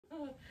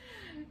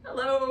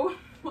Hello,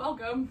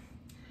 welcome.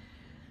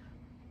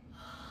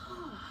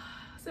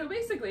 So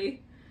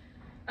basically,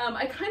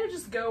 I kind of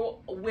just go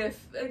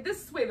with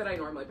this way that I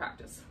normally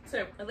practice.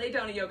 So I lay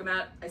down a yoga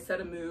mat, I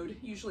set a mood,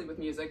 usually with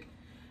music.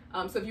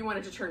 So if you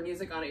wanted to turn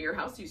music on at your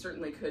house, you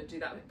certainly could do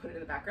that, put it in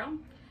the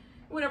background.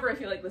 Whatever I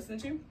feel like listening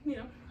to, you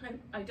know,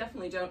 I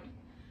definitely don't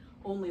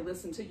only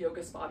listen to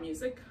yoga spa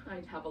music.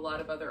 I have a lot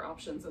of other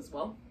options as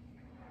well.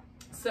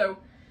 So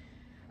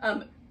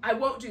I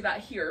won't do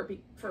that here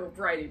for a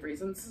variety of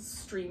reasons,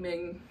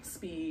 streaming,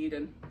 speed,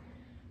 and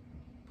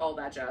all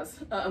that jazz,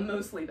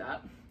 mostly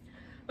that.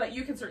 But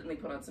you can certainly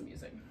put on some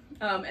music.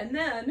 And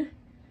then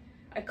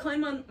I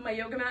climb on my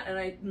yoga mat and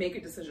I make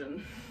a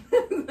decision.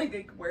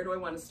 Like, where do I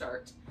want to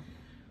start?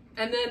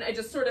 And then I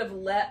just sort of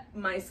let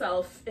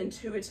myself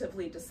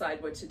intuitively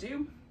decide what to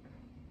do.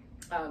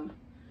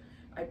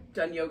 I've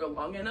done yoga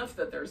long enough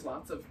that there's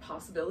lots of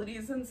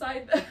possibilities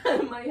inside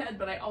my head,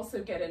 but I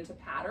also get into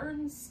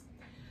patterns.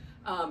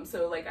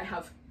 So like I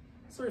have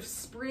sort of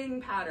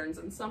spring patterns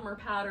and summer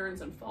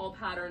patterns and fall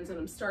patterns, and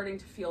I'm starting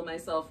to feel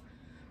myself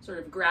sort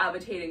of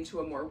gravitating to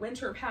a more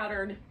winter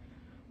pattern,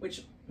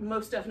 which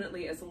most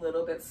definitely is a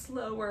little bit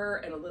slower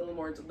and a little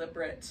more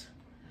deliberate.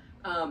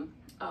 And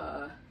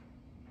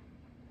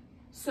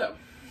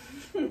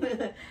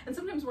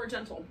sometimes more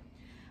gentle.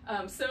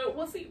 So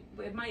we'll see,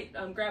 it might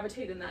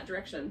gravitate in that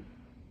direction.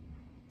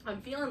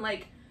 I'm feeling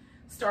like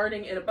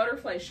starting in a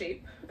butterfly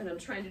shape, and I'm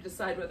trying to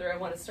decide whether I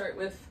want to start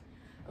with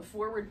a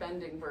forward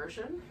bending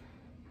version.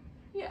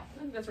 Yeah, I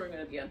think that's where I'm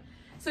going to begin.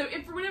 So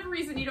if for whatever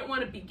reason you don't want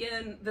to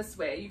begin this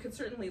way, you could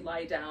certainly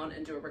lie down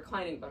and do a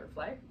reclining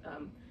butterfly.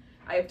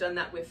 I have done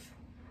that with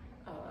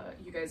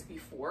you guys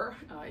before.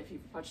 If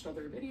you've watched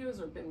other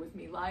videos or been with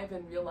me live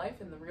in real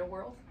life, in the real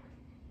world,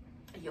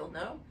 you'll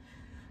know.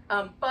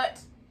 But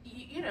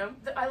you know,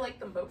 I like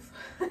them both.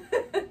 So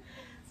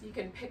you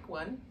can pick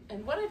one.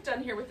 And what I've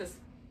done here with this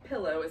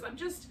pillow is I'm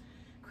just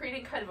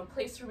creating kind of a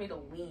place for me to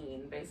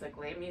lean,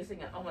 basically. I'm using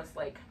it almost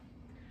like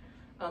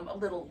a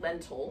little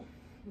lentil,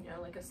 you know,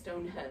 like a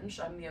Stonehenge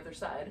on the other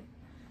side.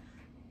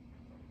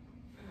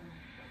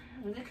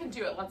 And you can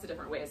do it lots of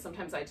different ways.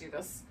 Sometimes I do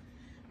this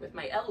with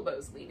my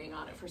elbows leaning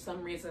on it. For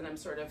some reason, I'm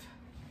sort of,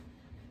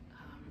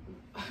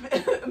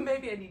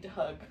 maybe I need to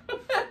hug.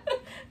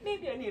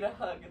 Maybe I need a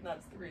hug, and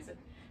that's the reason.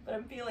 But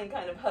I'm feeling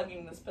kind of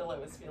hugging this pillow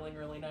is feeling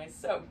really nice.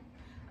 So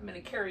I'm going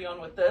to carry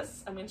on with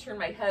this. I'm going to turn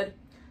my head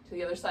to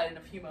the other side in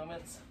a few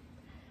moments.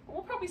 But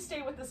we'll probably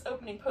stay with this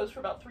opening pose for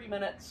about 3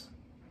 minutes.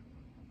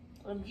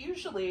 And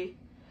usually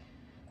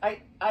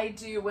I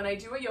do, when I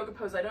do a yoga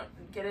pose, I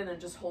don't get in and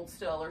just hold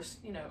still, or,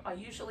 you know, I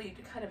usually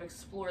kind of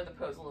explore the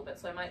pose a little bit.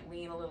 So I might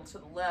lean a little to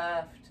the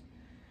left,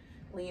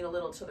 lean a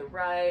little to the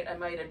right. I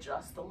might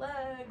adjust the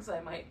legs.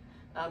 I might,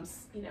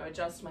 you know,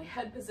 adjust my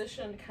head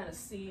position to kind of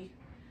see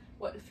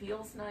what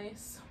feels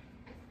nice.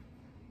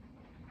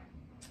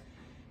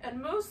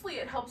 And mostly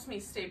it helps me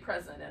stay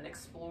present and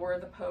explore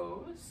the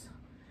pose.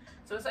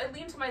 So as I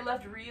lean to my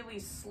left really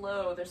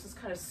slow, there's this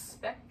kind of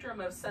spectrum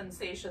of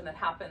sensation that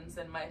happens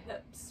in my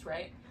hips,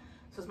 right?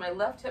 So as my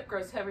left hip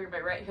grows heavier, my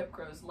right hip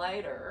grows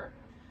lighter.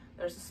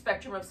 There's a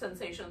spectrum of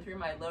sensation through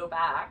my low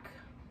back.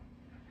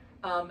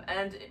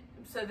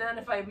 So then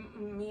if I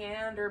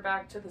meander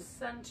back to the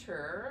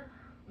center,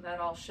 that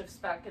all shifts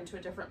back into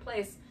a different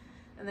place.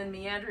 And then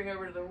meandering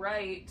over to the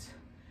right,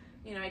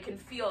 you know, I can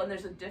feel, and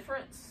there's a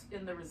difference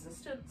in the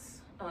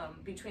resistance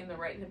between the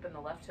right hip and the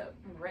left hip.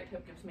 And the right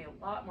hip gives me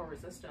a lot more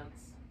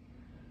resistance.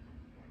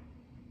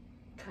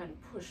 Kind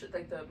of push it,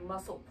 like the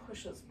muscle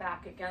pushes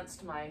back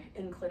against my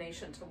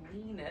inclination to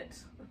lean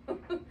it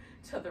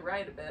to the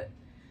right a bit.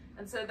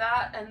 And so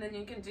that, and then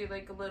you can do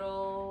like a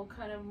little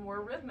kind of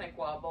more rhythmic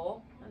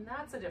wobble, and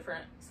that's a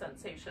different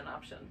sensation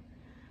option.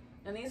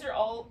 And these are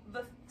all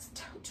the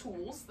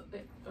tools,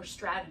 or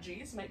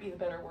strategies, might be the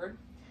better word,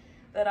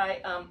 that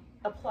I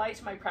apply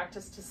to my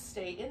practice to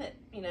stay in it,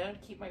 you know, to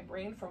keep my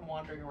brain from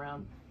wandering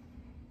around.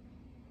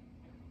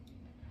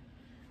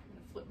 I'm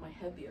gonna flip my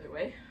head the other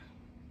way.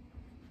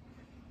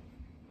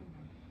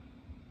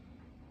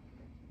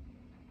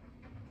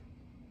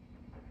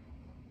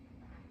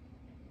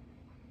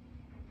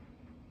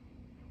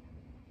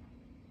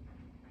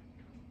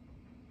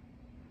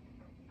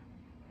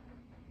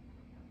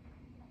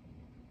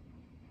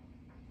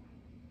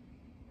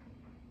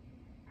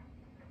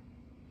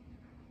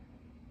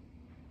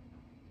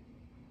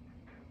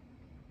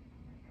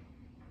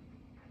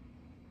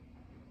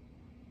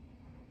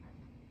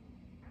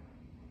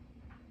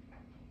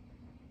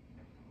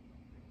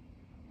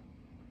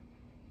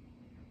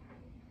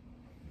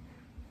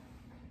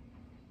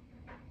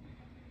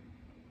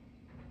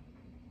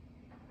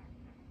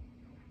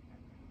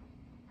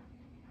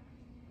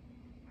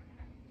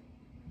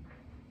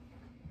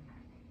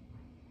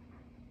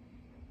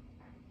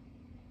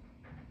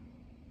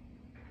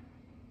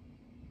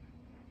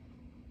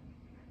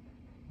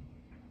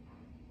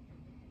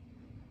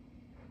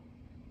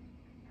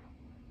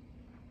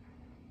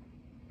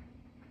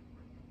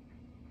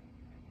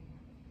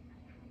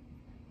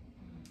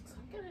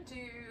 I'm gonna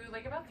do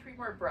like about 3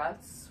 more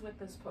breaths with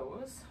this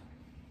pose.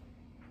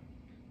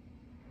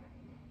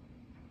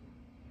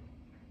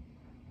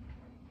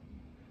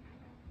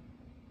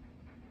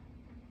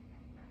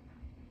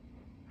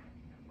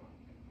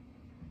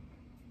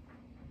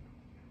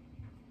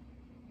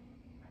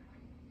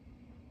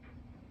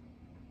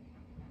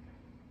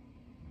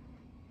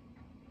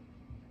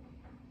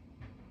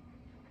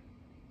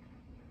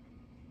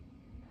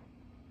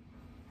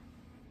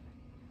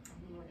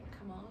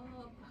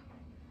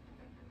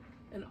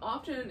 And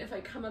often if I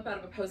come up out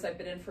of a pose I've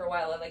been in for a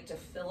while, I like to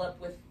fill up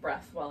with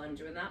breath while I'm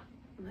doing that.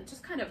 And that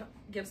just kind of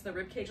gives the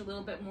rib cage a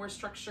little bit more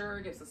structure,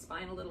 gives the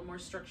spine a little more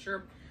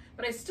structure,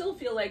 but I still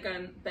feel like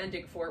I'm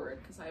bending forward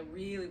because I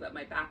really let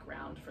my back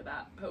round for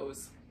that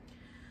pose.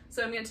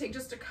 So I'm going to take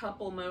just a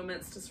couple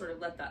moments to sort of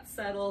let that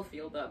settle,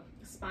 feel the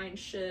spine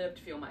shift,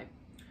 feel my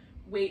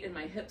weight and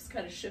my hips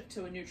kind of shift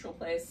to a neutral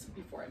place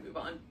before I move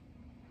on.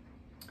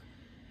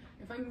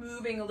 If I'm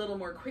moving a little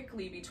more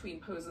quickly between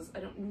poses, I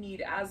don't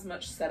need as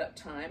much setup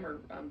time or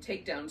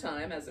takedown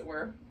time, as it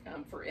were,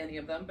 for any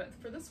of them, but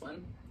for this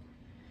one.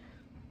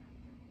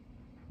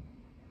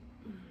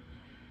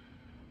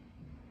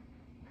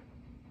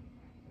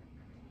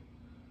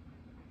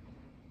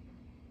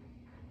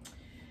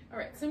 All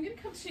right, so I'm gonna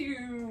come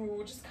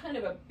to just kind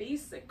of a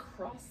basic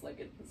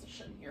cross-legged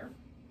position here.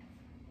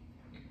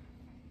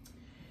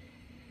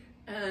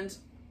 And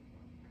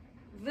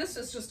this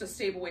is just a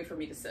stable way for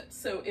me to sit.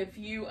 So if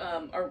you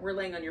we're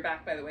laying on your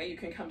back, by the way, you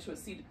can come to a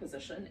seated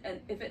position.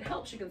 And if it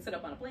helps, you can sit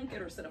up on a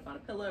blanket or sit up on a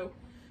pillow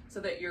so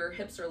that your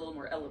hips are a little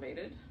more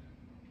elevated.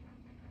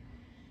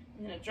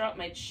 I'm gonna drop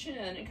my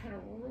chin and kind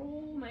of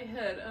roll my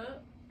head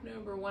up and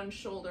over one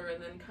shoulder,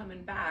 and then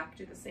coming back,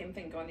 do the same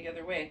thing going the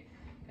other way.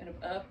 Kind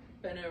of up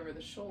and over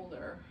the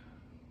shoulder.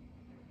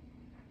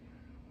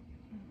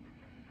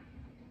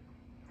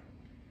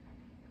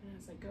 And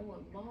as I go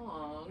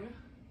along,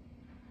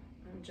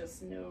 I'm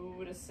just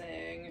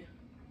noticing,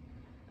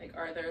 like,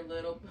 are there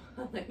little,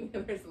 like,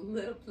 there's a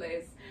little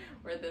place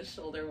where this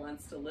shoulder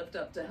wants to lift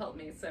up to help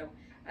me. So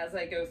as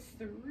I go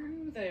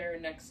through there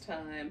next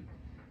time,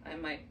 I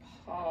might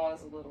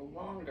pause a little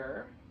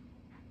longer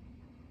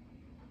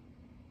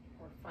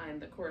or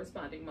find the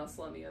corresponding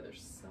muscle on the other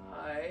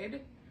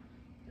side.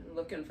 And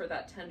looking for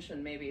that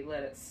tension, maybe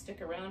let it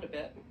stick around a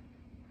bit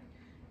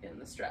in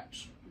the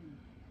stretch.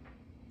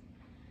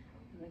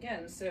 And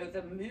again, so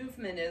the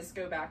movement is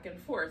go back and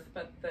forth,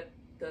 but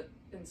the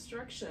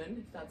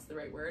instruction, if that's the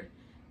right word,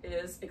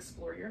 is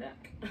explore your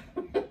neck.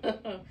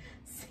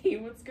 See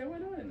what's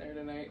going on in there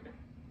tonight.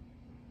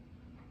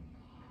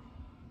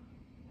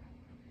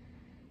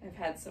 I've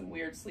had some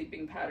weird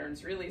sleeping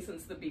patterns really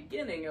since the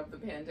beginning of the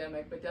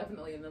pandemic, but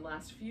definitely in the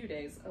last few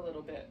days, a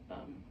little bit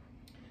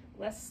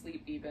less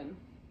sleep even.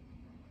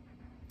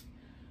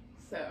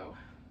 So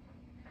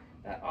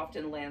that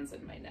often lands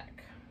in my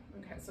neck.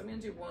 Okay, so I'm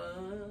gonna do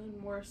one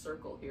more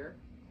circle here.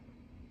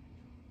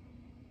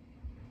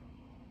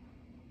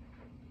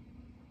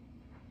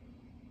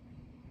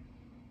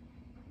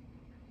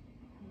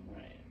 All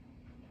right.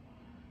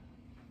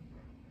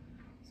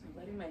 So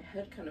letting my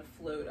head kind of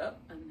float up,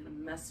 I'm gonna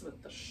mess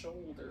with the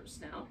shoulders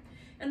now.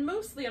 And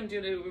mostly I'm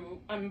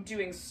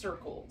doing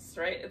circles,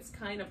 right? It's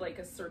kind of like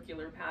a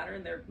circular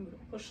pattern. They're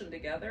pushing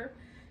together,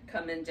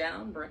 coming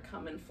down,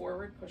 coming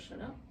forward,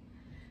 pushing up.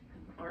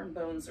 And the arm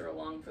bones are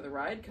along for the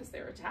ride because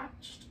they're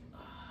attached.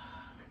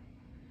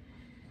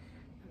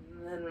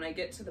 And then when I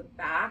get to the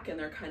back and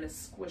they're kind of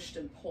squished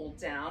and pulled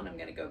down, I'm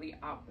gonna go the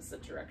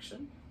opposite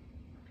direction.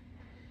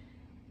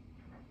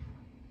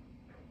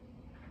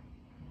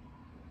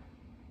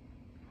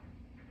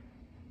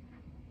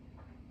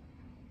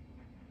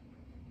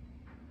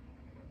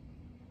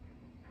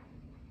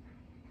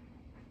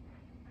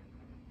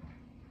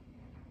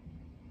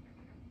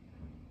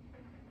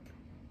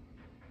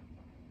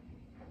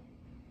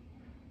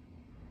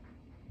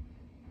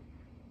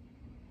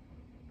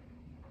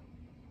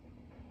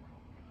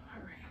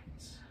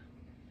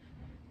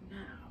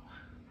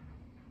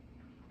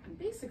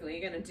 Basically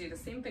going to do the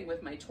same thing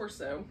with my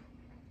torso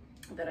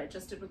that I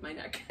just did with my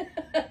neck.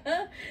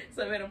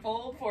 So I'm going to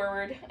fold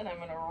forward and I'm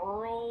going to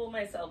roll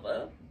myself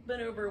up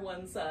and over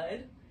one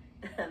side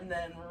and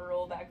then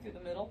roll back through the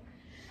middle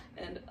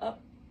and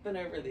up and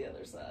over the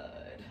other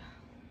side.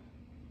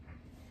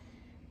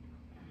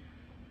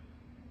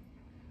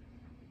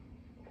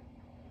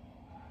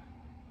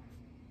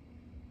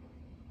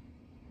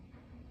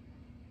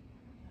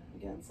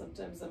 Again,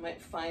 sometimes I might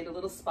find a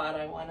little spot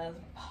I want to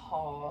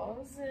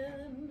pause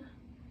in.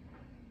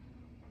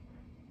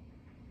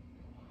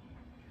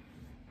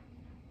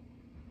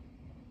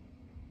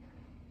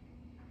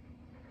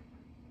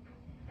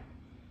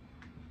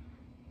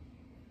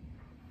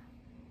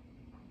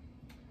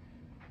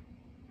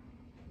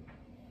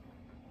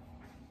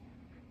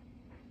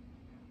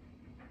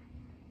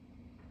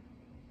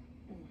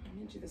 I'm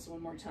going to do this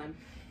one more time.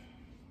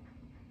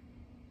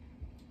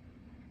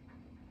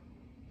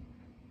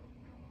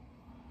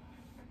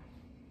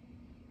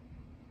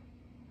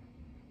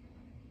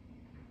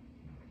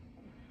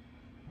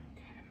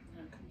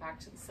 Back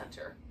to the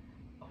center.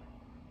 All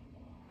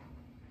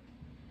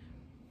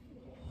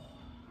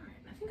right,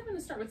 I think I'm going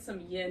to start with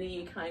some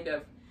yin-y kind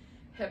of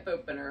hip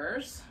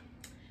openers.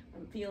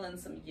 I'm feeling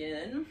some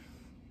yin.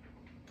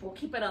 We'll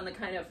keep it on the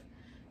kind of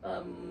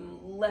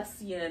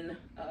less yin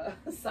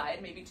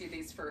side. Maybe do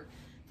these for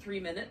 3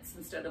 minutes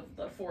instead of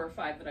the 4 or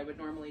 5 that I would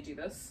normally do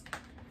this.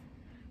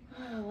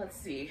 Let's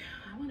see.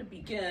 I want to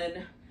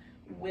begin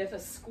with a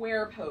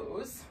square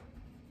pose.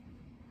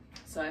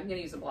 So I'm going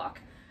to use a block.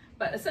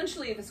 But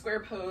essentially the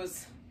square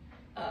pose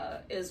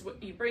is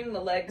what you bring the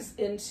legs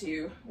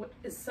into what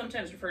is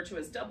sometimes referred to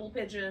as double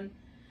pigeon,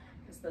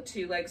 because the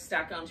two legs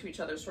stack onto each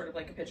other, sort of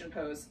like a pigeon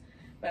pose.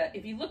 But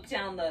if you look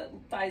down, the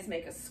thighs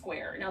make a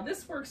square. Now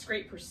this works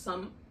great for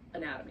some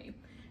anatomy.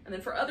 And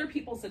then for other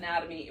people's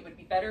anatomy, it would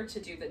be better to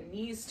do the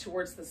knees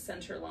towards the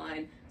center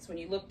line. So when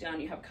you look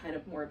down, you have kind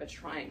of more of a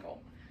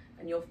triangle.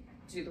 And you'll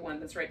do the one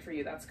that's right for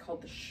you. That's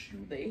called the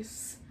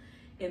shoelace.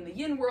 In the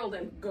yin world,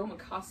 and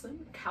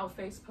gomukhasana, cow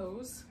face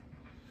pose.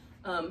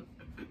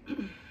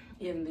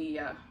 In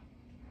the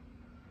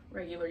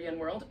regular yin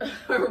world,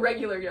 or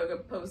regular yoga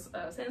pose,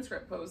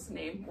 Sanskrit pose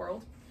name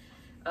world.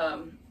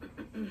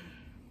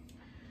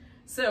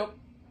 So,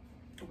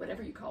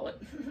 whatever you call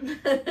it,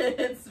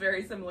 it's a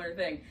very similar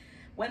thing.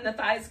 When the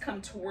thighs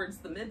come towards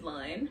the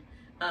midline,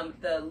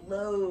 the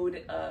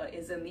load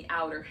is in the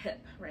outer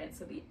hip, right?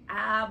 So the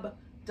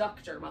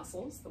abductor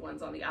muscles, the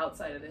ones on the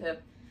outside of the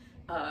hip,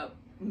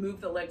 move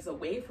the legs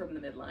away from the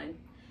midline.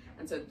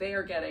 And so they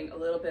are getting a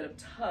little bit of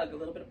tug, a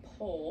little bit of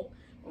pull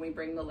when we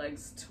bring the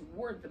legs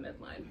toward the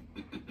midline.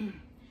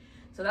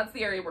 So that's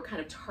the area we're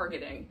kind of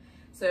targeting.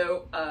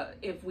 So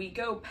if we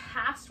go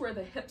past where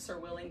the hips are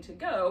willing to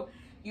go,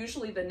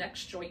 usually the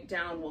next joint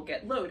down will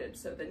get loaded.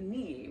 So the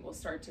knee will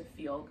start to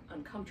feel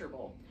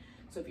uncomfortable.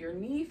 So if your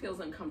knee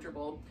feels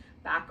uncomfortable,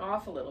 back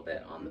off a little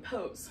bit on the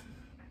pose,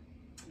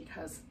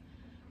 because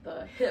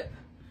the hip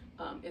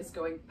is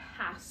going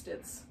past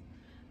its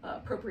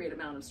appropriate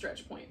amount of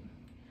stretch point.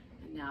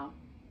 And now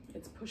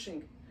it's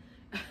pushing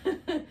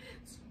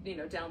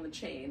down the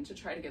chain to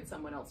try to get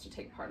someone else to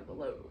take part of the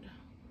load.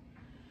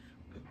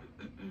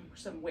 Or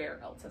somewhere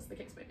else, as the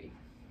case may be.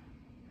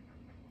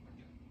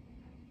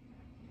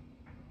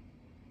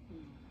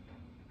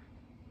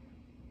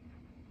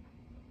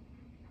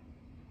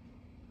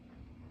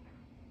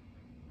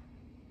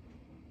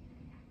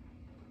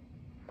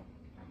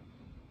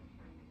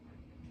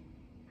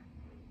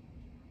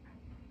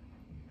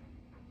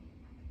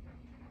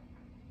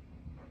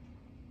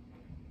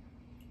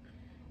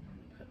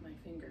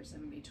 Fingers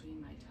in between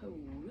my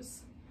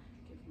toes,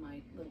 give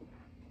my little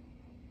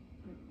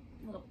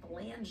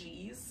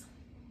phalanges,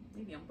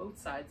 maybe on both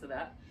sides of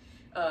that,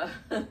 a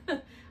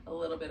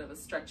little bit of a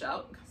stretch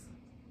out.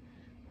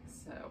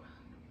 So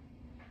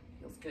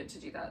feels good to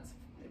do that.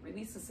 It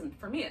releases some,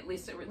 for me at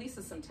least, it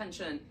releases some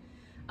tension.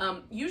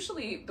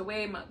 Usually the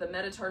way the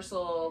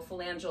metatarsal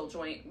phalangeal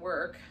joint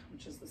work,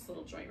 which is this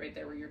little joint right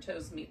there where your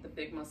toes meet the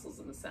big muscles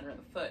in the center of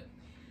the foot,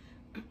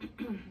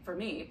 for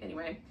me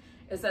anyway,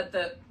 is that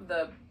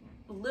the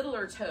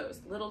littler toes,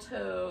 the little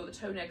toe, the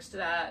toe next to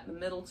that, the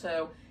middle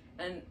toe,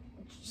 and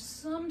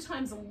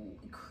sometimes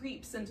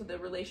creeps into the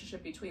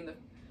relationship between the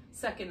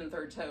second and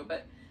third toe,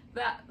 but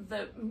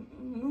the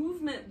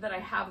movement that I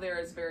have there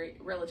is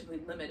relatively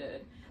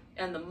limited,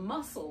 and the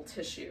muscle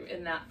tissue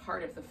in that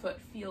part of the foot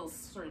feels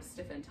sort of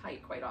stiff and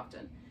tight quite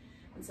often.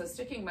 And so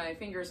sticking my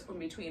fingers in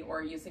between,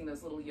 or using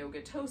those little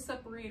yoga toe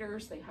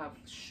separators, they have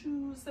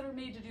shoes that are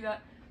made to do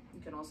that.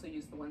 You can also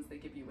use the ones they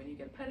give you when you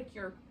get a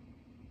pedicure,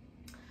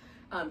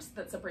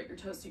 that separate your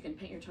toes so you can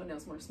paint your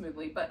toenails more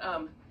smoothly. But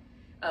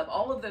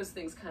all of those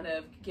things kind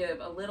of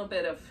give a little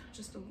bit of,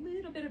 just a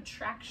little bit of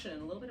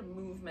traction, a little bit of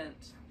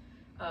movement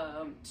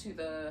to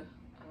the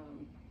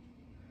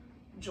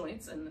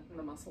joints and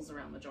the muscles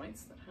around the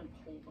joints that kind of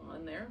hold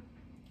on there.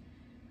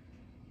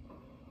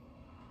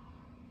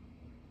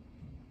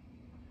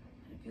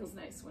 And it feels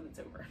nice when it's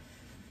over.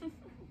 So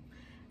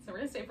we're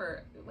gonna stay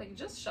for like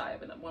just shy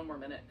of one more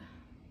minute.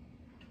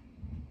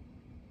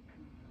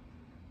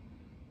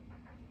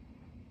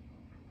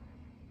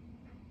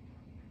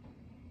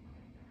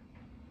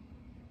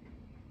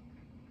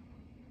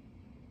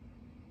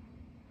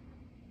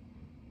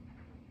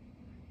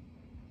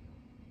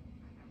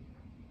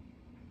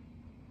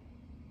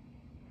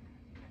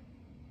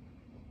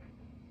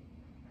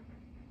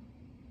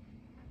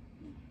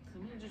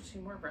 I'm going to do 2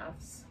 more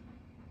breaths.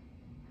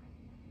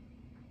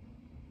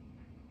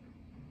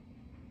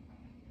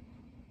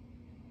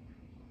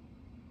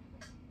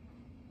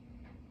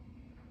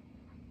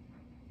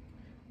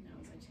 Now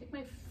as I take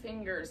my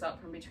fingers out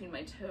from between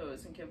my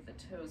toes and give the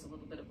toes a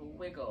little bit of a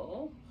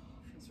wiggle,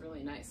 feels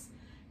really nice.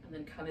 And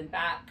then coming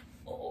back,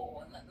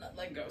 and letting that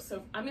leg go.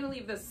 So I'm going to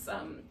leave this,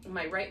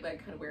 my right leg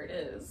kind of where it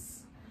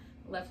is.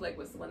 The left leg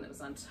was the one that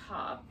was on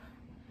top.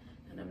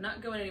 And I'm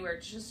not going anywhere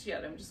just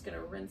yet. I'm just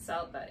gonna rinse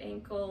out that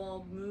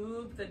ankle,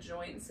 move the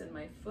joints in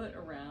my foot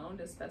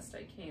around as best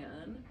I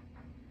can.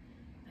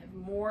 I have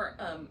more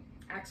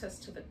access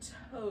to the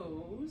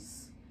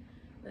toes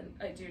than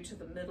I do to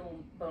the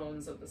middle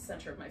bones of the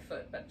center of my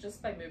foot, but just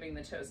by moving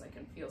the toes, I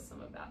can feel some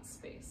of that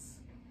space.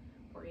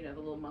 Or, the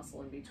little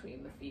muscle in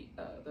between the feet,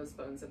 those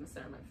bones in the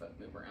center of my foot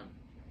move around.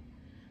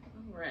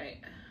 All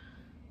right.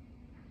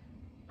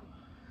 Oh,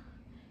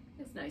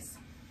 it's nice.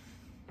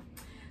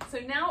 So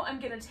now I'm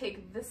going to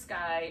take this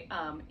guy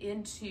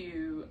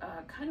into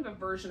kind of a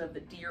version of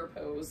the deer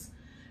pose.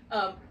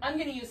 I'm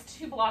going to use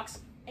 2 blocks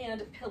and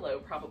a pillow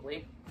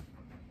probably.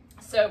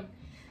 So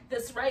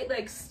this right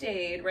leg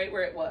stayed right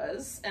where it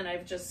was, and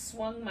I've just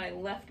swung my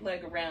left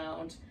leg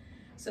around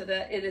so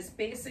that it is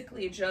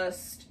basically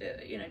just,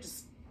 you know,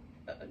 just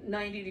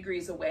 90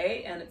 degrees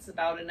away, and it's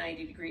about a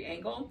 90-degree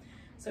angle.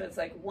 So it's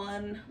like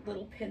one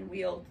little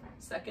pinwheel,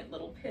 second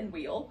little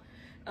pinwheel.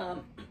 I've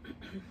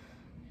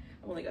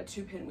only got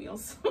 2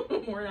 pinwheels.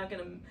 We're not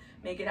gonna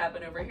make it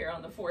happen over here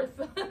on the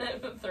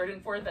third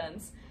and fourth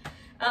ends.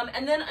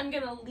 And then I'm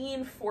gonna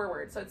lean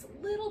forward. So it's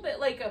a little bit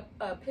like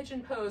a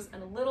pigeon pose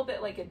and a little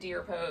bit like a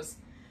deer pose.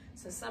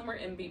 So somewhere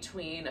in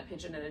between a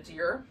pigeon and a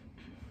deer.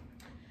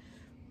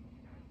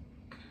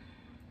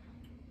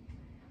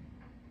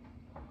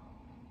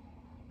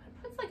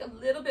 It puts like a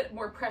little bit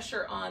more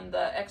pressure on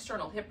the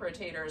external hip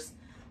rotators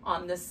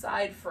on this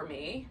side for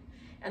me.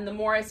 And the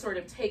more I sort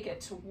of take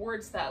it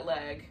towards that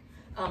leg,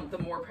 the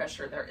more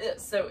pressure there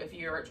is. So if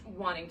you're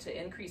wanting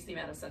to increase the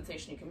amount of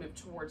sensation, you can move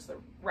towards the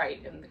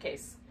right in the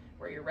case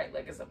where your right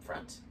leg is up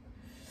front,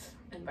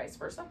 and vice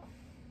versa.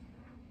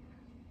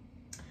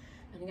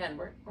 And again,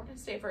 we're gonna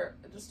stay for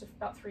just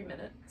about 3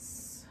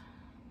 minutes.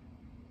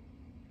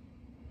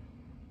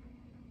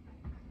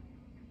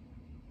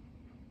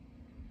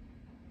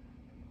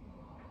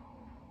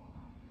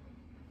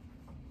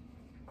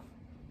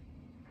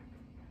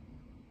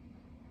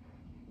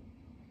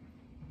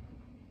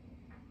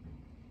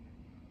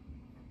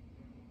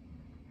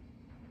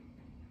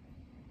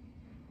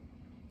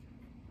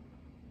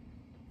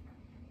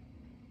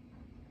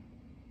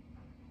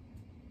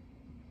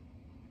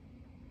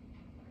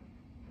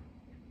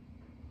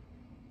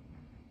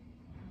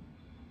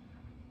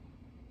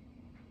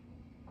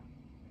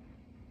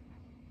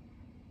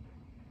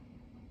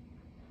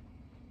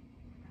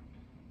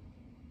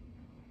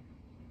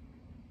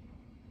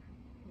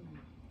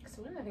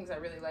 So one of the things I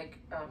really like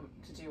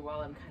to do while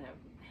I'm kind of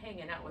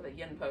hanging out with a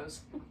yin pose,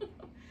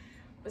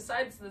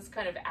 besides this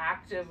kind of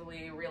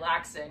actively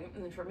relaxing,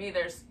 and for me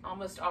there's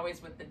almost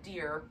always with the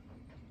deer,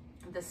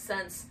 the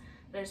sense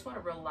that I just want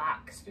to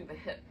relax through the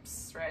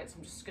hips, right? So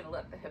I'm just going to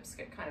let the hips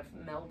get kind of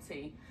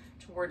melty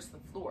towards the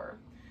floor.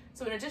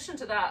 So in addition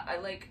to that, I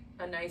like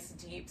a nice,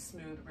 deep,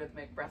 smooth,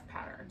 rhythmic breath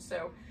pattern.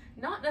 So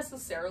not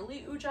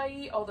necessarily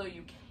ujjayi, although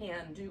you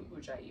can do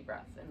ujjayi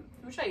breath. And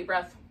ujjayi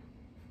breath,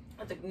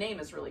 the name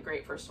is really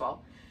great, first of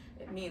all.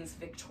 It means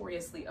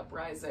victoriously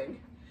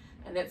uprising.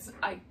 And it's,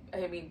 I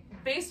mean,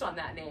 based on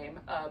that name,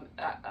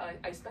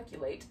 I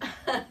speculate,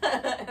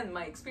 and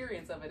my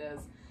experience of it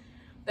is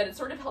that it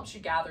sort of helps you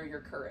gather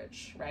your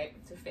courage,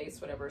 right? To face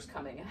whatever's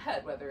coming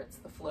ahead, whether it's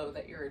the flow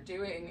that you're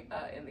doing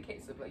in the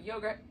case of a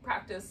yoga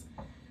practice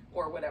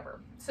or whatever.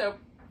 So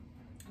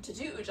to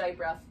do ujjayi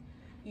breath,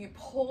 you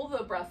pull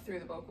the breath through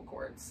the vocal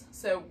cords.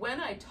 So when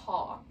I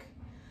talk,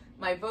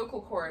 my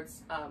vocal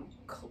cords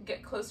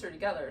get closer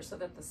together so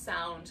that the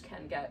sound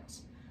can get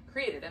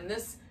created. And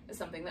this is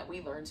something that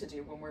we learn to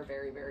do when we're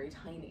very, very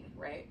tiny,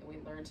 right? We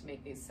learn to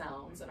make these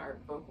sounds and our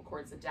vocal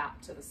cords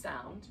adapt to the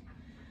sound.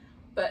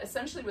 But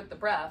essentially with the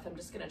breath, I'm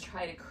just gonna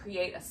try to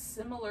create a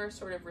similar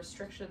sort of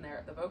restriction there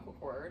at the vocal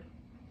cord.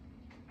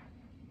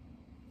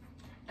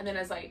 And then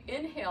as I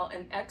inhale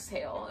and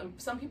exhale, and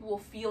some people will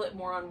feel it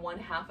more on one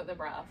half of the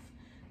breath,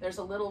 there's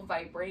a little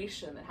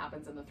vibration that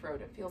happens in the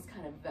throat. It feels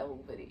kind of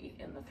velvety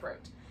in the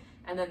throat.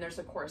 And then there's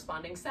a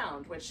corresponding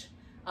sound, which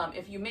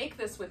if you make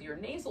this with your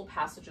nasal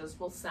passages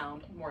will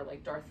sound more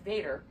like Darth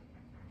Vader.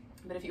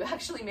 But if you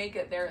actually make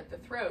it there at the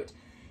throat,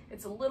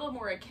 it's a little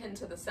more akin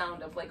to the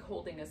sound of like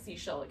holding a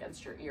seashell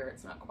against your ear.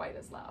 It's not quite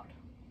as loud.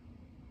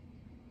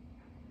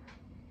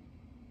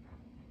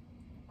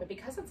 But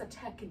because it's a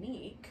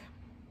technique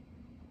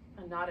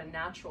and not a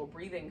natural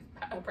breathing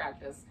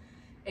practice,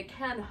 it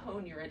can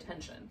hone your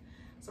attention.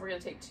 So we're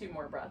going to take 2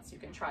 more breaths. You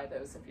can try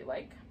those if you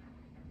like.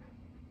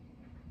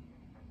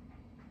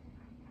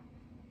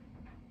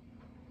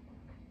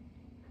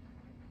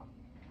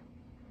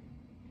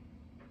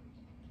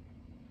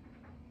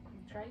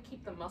 Try to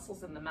keep the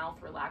muscles in the mouth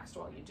relaxed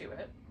while you do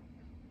it.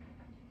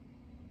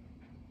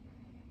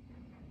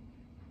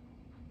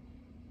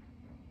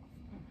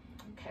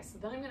 Okay, so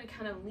then I'm going to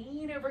kind of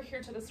lean over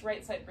here to this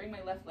right side, bring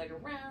my left leg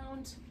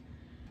around,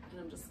 and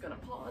I'm just going to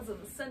pause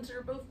in the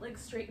center, both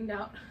legs straightened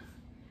out,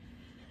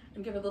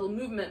 and give a little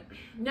movement.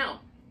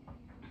 Now,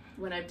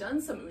 when I've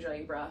done some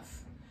ujjayi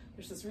breath,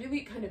 there's this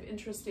really kind of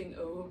interesting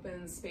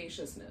open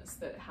spaciousness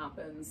that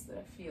happens that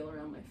I feel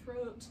around my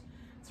throat.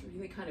 It's a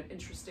really kind of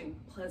interesting,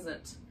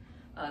 pleasant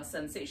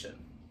sensation.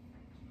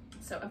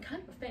 So I'm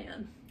kind of a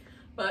fan,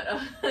 but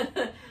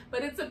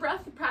it's a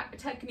breath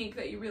technique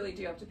that you really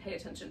do have to pay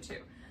attention to.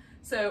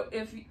 So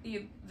if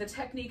the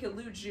technique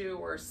eludes you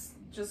or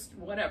just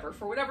whatever,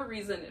 for whatever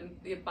reason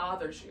it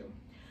bothers you,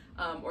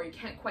 or you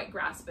can't quite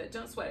grasp it,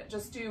 don't sweat it.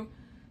 Just do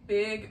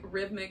big,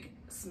 rhythmic,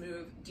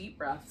 smooth, deep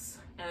breaths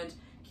and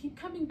keep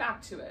coming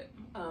back to it.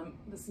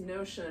 This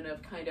notion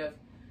of kind of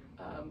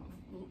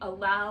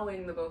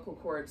allowing the vocal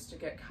cords to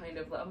get kind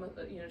of,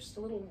 you know, just a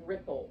little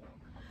ripple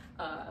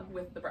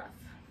with the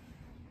breath.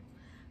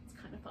 It's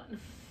kind of fun.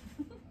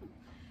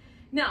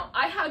 Now,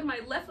 I had my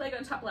left leg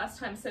on top last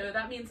time, so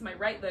that means my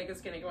right leg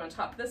is going to go on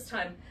top this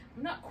time.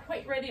 I'm not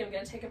quite ready. I'm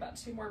going to take about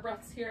 2 more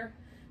breaths here.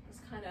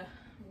 Just kind of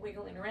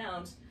wiggling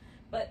around.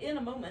 But in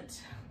a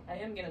moment, I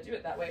am going to do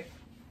it that way.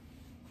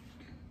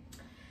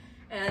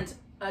 And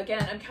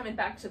again, I'm coming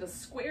back to the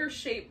square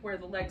shape where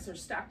the legs are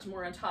stacked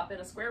more on top in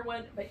a square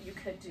one, but you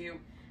could do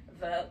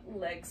the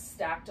legs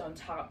stacked on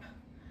top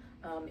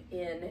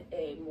in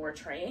a more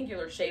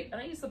triangular shape. And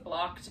I use the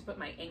block to put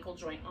my ankle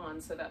joint on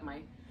so that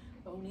my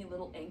bony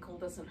little ankle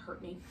doesn't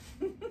hurt me.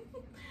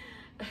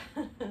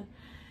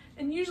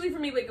 And usually for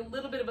me, like a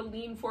little bit of a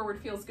lean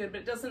forward feels good,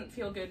 but it doesn't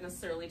feel good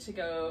necessarily to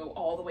go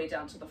all the way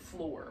down to the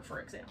floor, for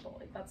example.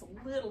 Like that's a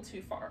little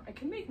too far. I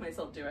can make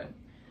myself do it,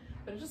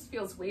 but it just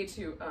feels way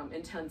too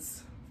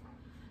intense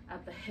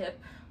at the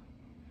hip.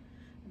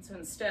 And so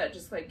instead,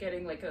 just like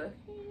getting like a,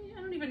 I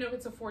don't even know if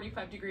it's a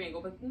 45-degree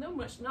angle, but not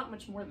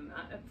much more than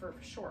that for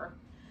sure.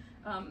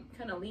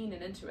 Kind of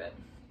leaning into it.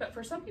 But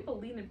for some people,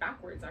 leaning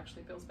backwards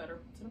actually feels better.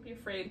 So don't be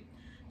afraid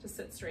to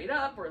sit straight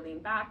up or lean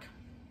back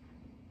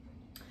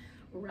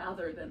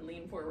rather than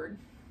lean forward.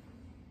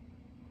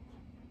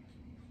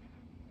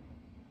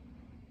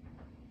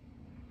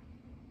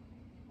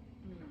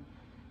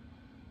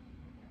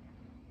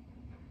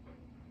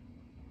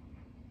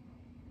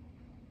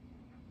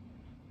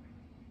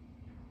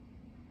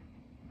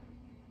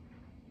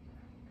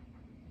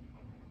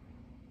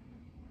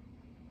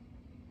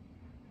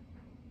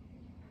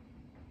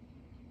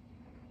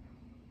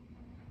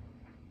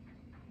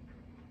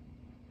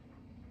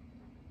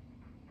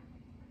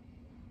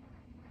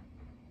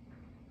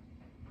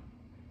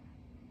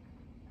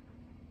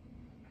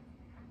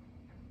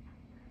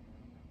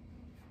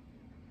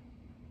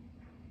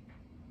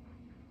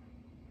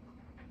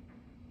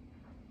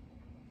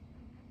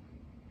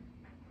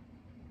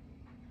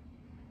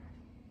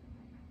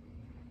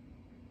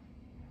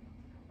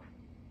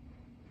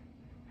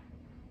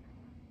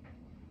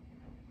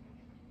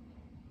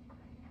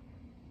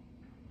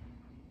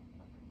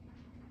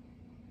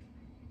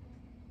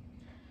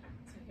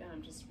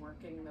 I'm just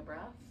working the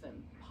breath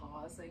and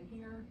pausing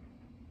here.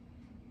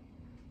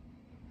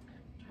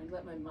 Trying to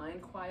let my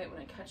mind quiet when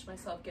I catch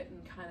myself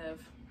getting kind of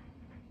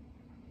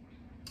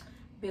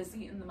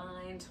busy in the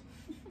mind.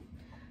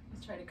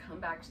 Just try to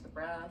come back to the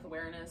breath,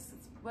 awareness.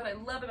 It's what I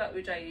love about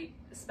Ujjayi,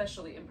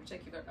 especially in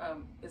particular,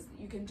 is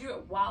that you can do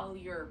it while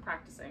you're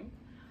practicing.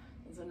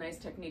 It's a nice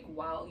technique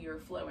while you're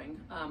flowing.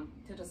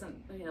 It doesn't,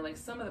 you know, like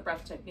some of the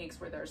breath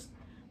techniques where there's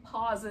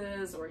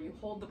pauses or you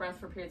hold the breath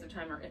for periods of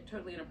time are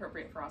totally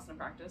inappropriate for asana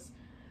practice.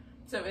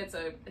 So it's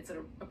an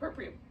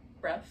appropriate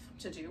breath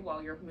to do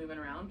while you're moving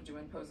around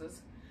doing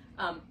poses.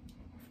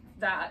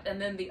 That,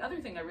 and then the other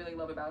thing I really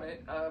love about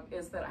it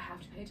is that I have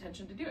to pay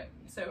attention to do it.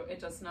 So it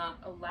does not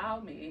allow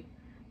me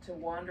to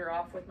wander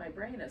off with my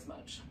brain as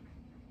much.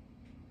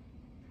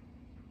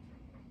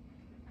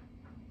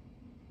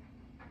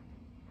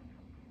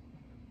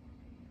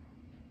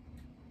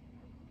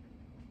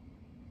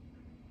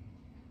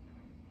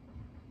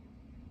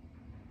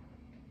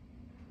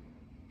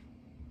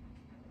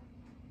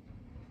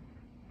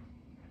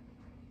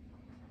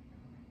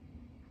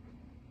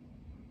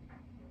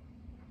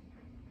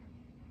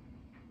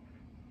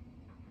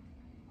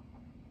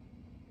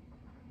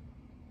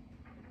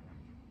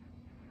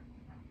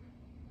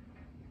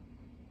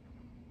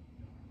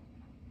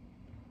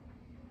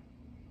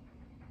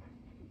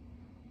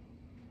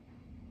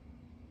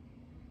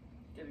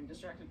 Getting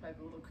distracted by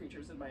the little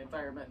creatures in my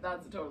environment.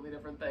 That's a totally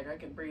different thing. I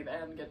can breathe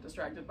and get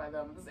distracted by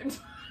them at the same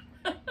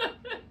time.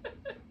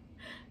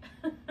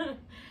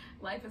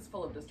 Life is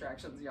full of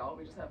distractions, y'all.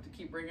 We just have to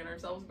keep bringing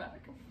ourselves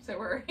back. So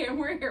we're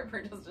here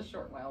for just a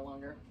short while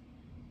longer.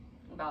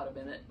 About a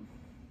minute.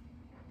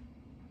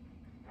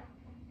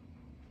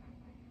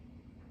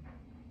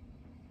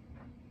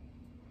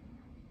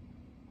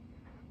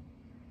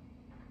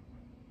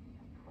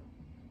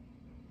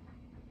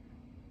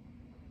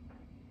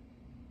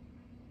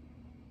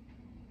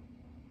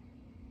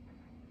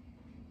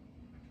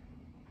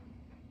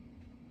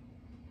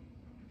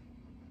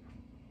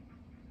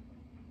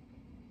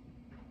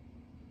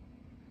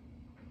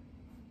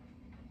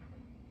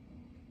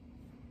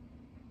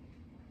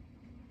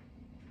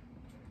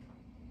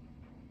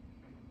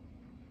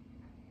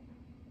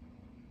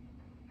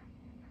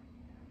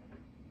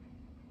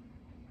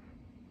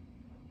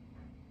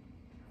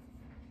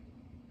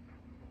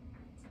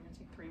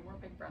 Take 3 more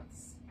big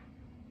breaths.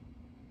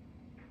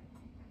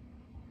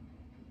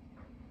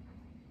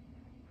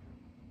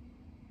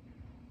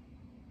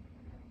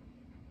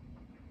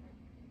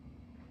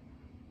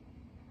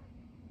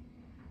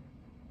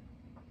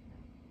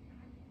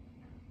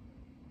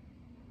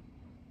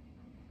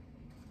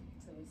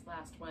 So this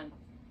last one,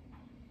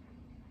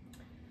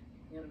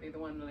 I'm going to be the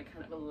one that I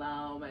kind of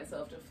allow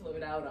myself to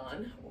float out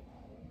on.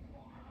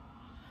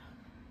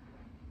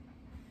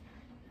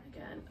 And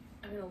again,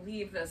 I'm going to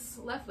leave this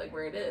left leg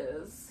where it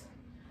is.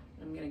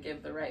 I'm going to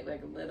give the right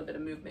leg a little bit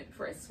of movement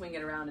before I swing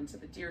it around into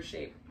the deer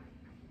shape.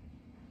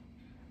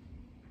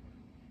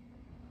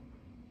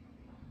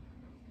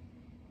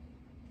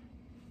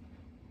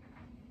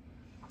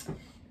 Right.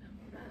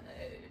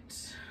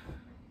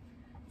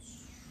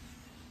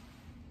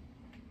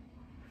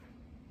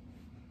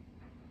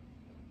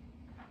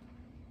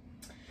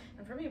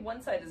 And for me,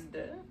 one side is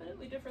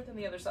definitely different than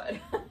the other side.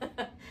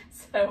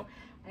 So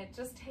I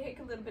just take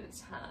a little bit of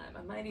time.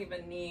 I might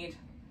even need,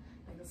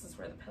 like this is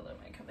where the pillow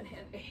might come in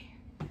handy.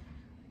 I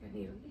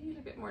need a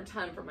little bit more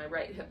time for my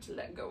right hip to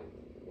let go.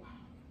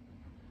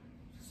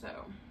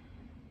 So.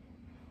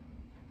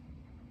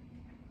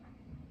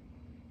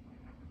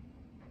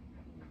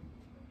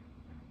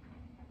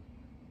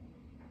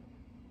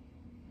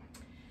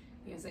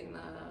 Using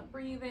the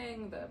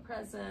breathing, the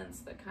presence,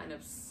 the kind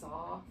of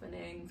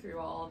softening through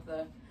all of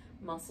the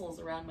muscles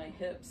around my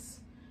hips.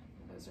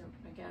 Those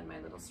are, again, my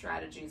little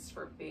strategies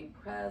for being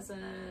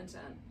present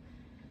and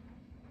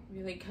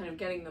really kind of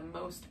getting the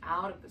most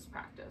out of this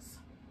practice.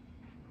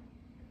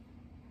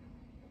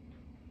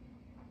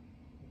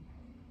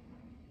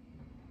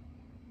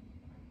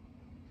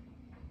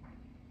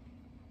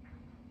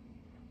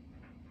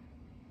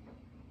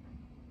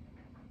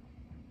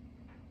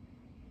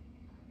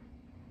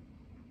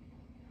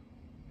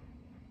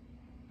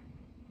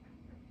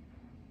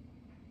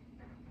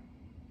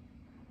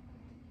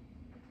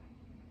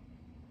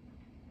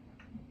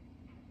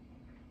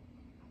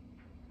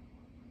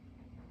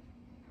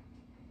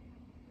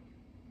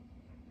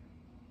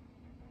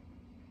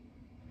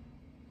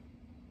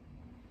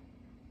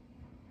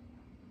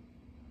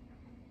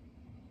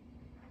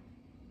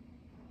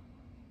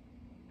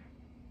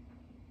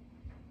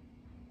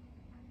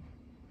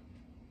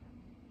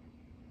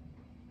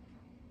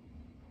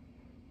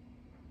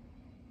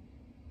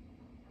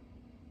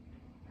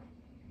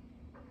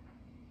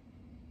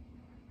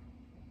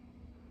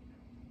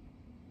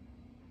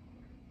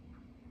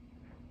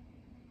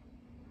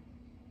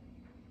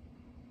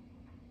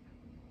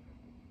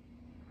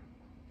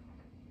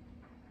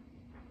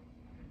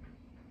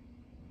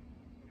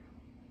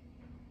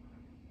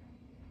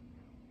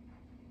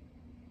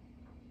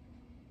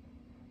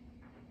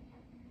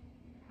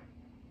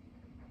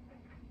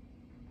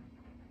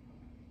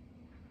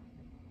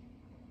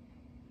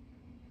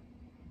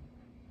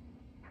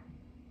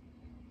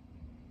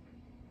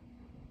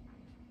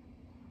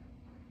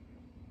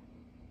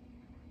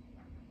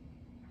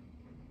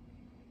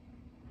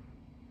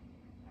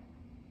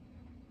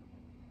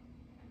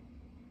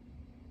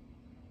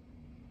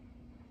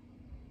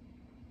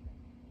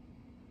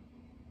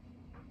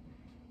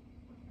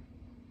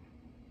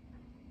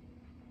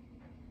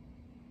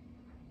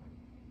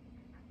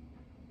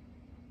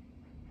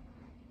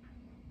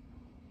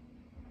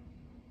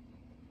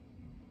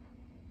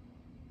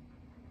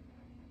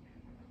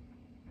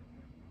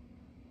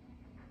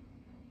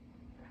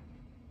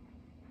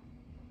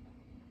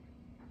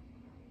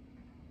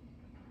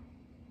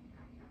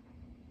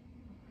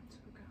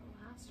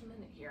 A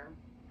minute here.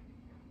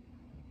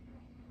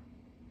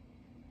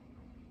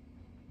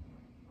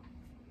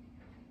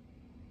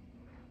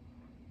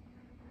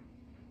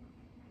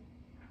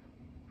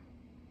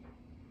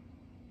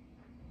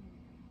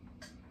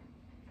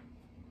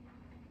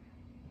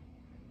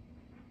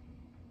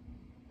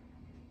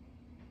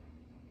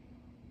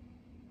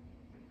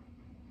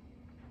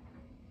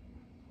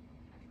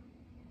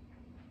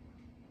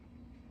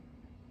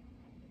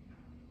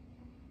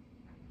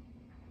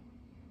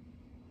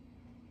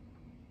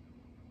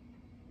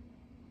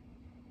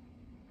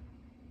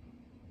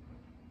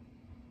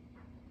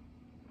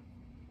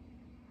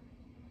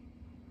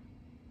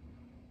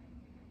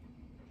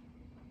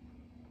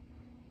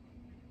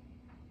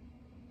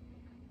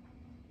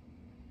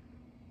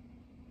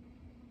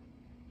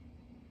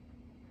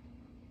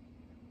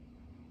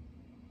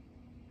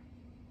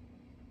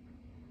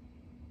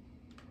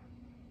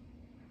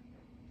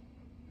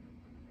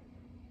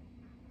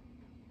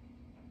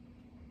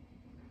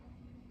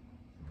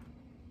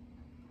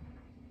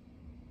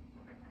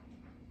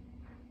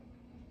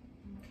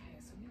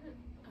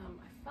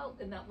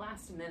 Felt in that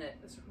last minute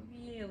this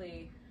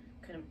really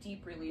kind of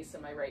deep release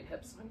in my right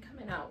hip, so I'm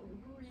coming out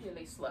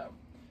really slow.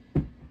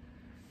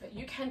 But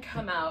you can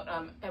come out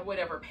at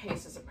whatever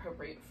pace is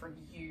appropriate for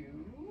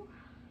you.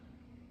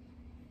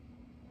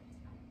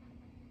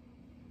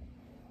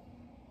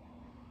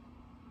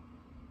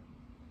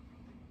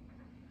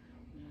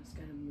 I'm just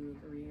gonna move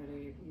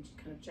really just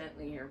kind of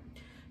gently here.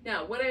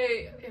 Now, what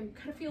I am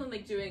kind of feeling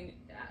like doing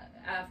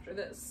after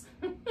this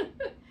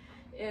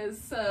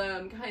is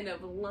some kind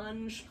of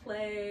lunge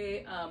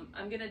play.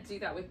 I'm gonna do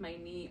that with my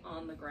knee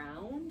on the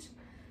ground.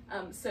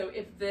 So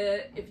if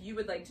you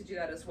would like to do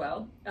that as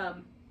well,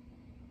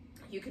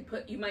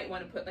 you might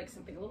want to put like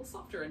something a little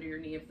softer under your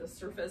knee if the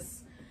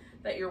surface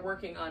that you're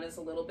working on is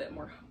a little bit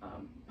more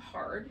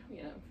hard.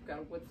 You know, if you've got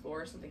a wood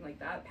floor or something like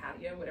that, a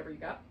patio, whatever you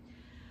got,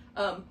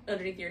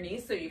 underneath your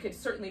knees. So you could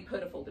certainly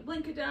put a folded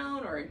blanket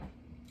down, or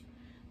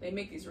they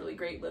make these really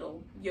great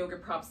little yoga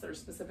props that are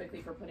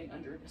specifically for putting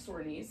under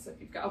sore knees. So if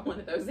you've got one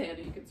of those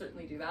handy, you can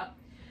certainly do that.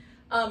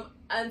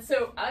 And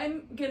so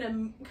I'm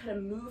gonna kind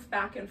of move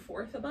back and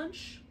forth a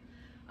bunch,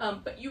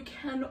 but you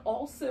can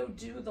also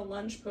do the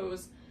lunge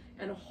pose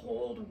and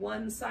hold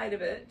one side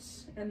of it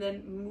and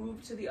then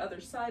move to the other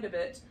side of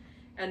it.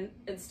 And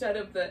instead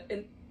of the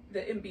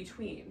in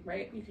between,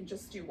 right? You can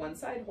just do one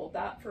side, hold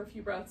that for a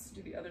few breaths,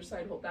 do the other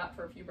side, hold that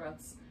for a few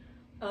breaths.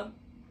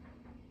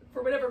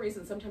 For whatever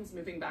reason, sometimes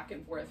moving back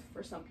and forth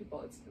for some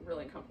people, it's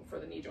really uncomfortable for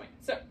the knee joint.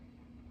 So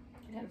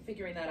kind of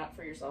figuring that out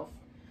for yourself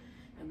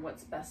and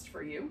what's best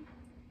for you.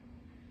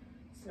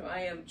 So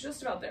I am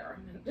just about there.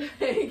 I'm going to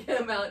take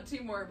about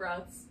 2 more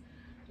breaths,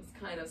 just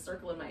kind of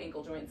circling my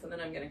ankle joints, and then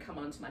I'm going to come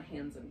onto my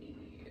hands and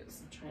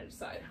knees. I'm trying to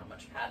decide how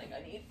much padding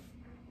I need.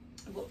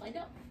 We'll find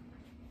out.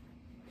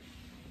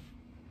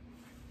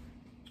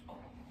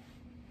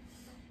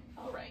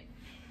 All right.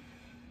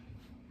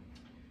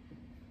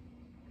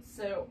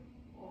 So,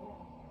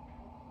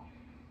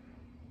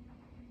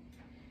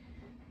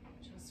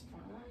 just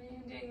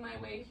finding my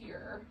way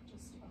here.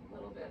 Just a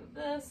little bit of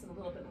this and a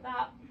little bit of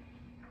that.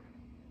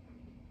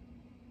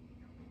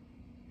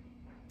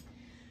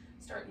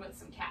 Starting with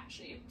some cat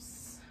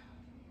shapes.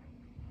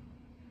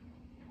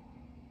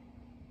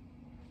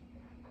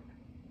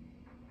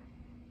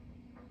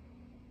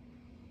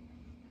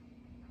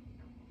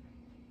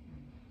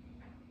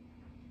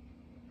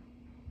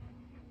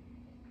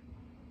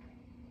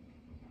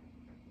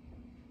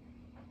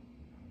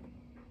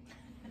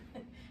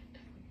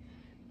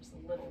 There's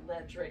a little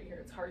ledge right here.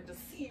 It's hard to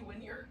see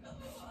when you're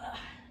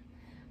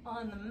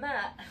on the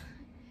mat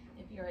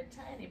if you're a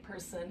tiny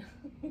person.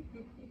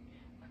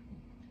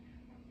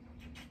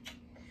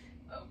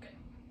 Okay,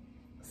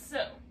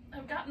 so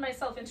I've gotten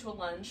myself into a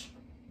lunge.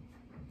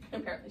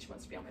 Apparently she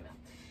wants to be on my mat.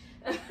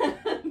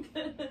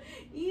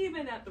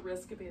 Even at the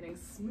risk of getting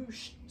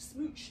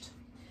smooched.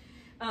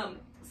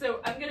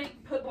 So I'm gonna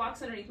put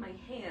blocks underneath my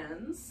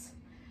hands.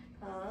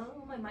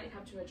 I might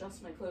have to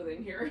adjust my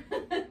clothing here.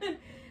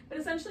 But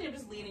essentially I'm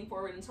just leaning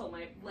forward until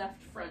my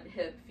left front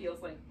hip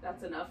feels like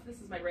that's enough.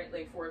 This is my right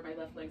leg forward, my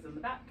left leg's in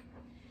the back.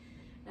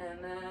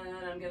 And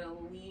then I'm gonna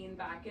lean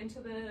back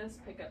into this,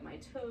 pick up my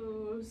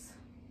toes,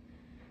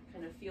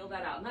 kind of feel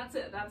that out. And that's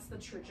it, that's the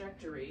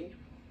trajectory.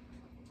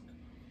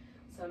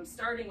 So I'm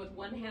starting with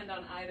one hand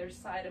on either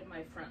side of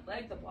my front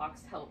leg. The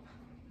blocks help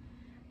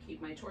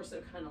keep my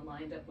torso kind of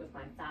lined up with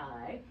my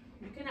thigh.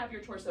 You can have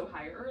your torso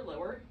higher or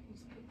lower,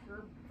 just pick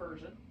your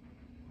version.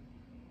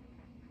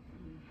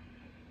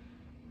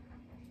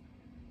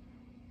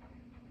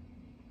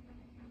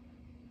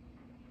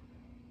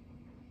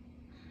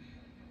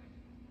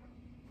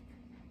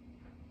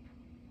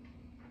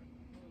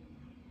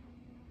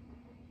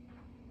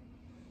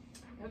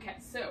 Okay,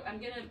 so I'm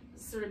gonna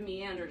sort of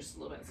meander just a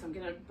little bit. So I'm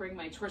gonna bring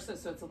my torso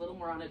so it's a little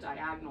more on a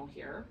diagonal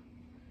here.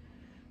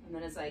 And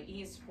then as I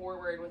ease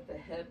forward with the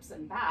hips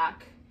and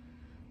back,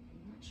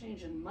 I'm not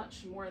changing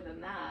much more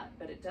than that,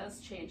 but it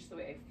does change the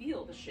way I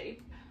feel the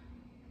shape,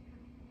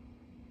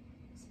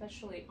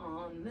 especially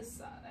on this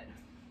side.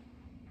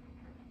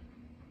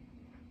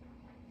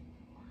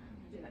 I'm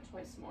gonna do that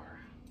twice more.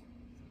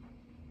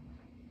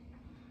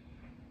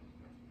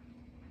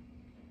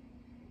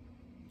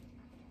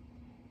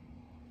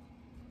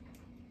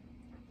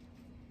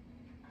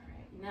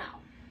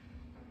 Now,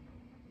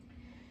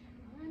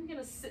 I'm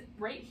gonna sit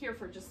right here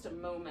for just a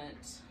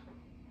moment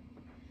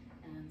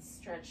and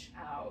stretch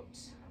out.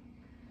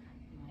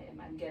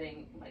 I'm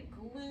getting my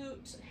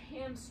glute,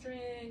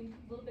 hamstring,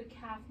 a little bit of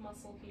calf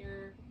muscle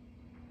here.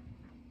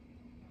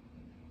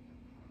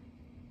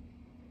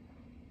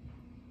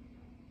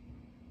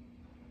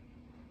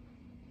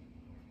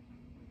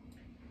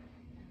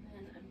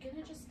 And then I'm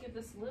gonna just give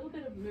this a little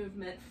bit of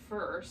movement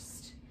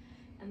first,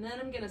 and then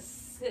I'm gonna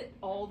sit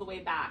all the way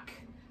back.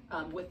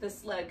 With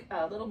this leg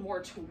a little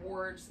more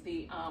towards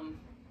the,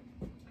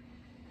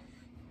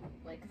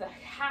 like the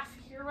half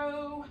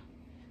hero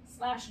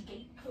 /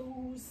 gate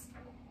pose.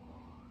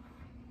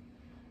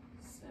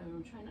 So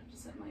I'm trying not to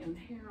set my own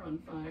hair on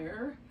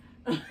fire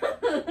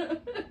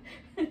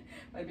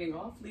by being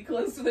awfully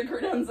close to the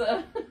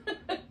credenza.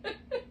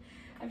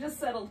 I've just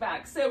settled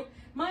back. So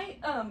my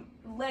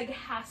leg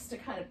has to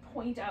kind of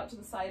point out to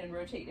the side and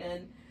rotate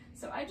in.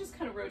 So I just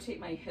kind of rotate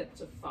my hip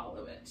to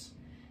follow it.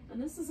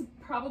 And this is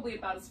probably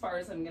about as far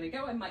as I'm gonna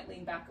go. I might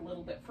lean back a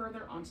little bit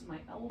further onto my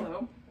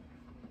elbow.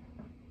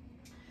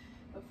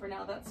 But for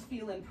now, that's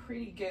feeling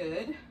pretty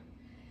good.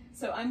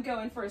 So I'm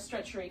going for a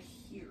stretch right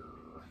here.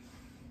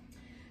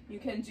 You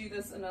can do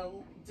this in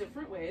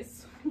different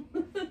ways.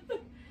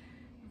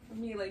 For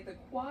me, like the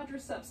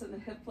quadriceps and the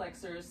hip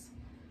flexors.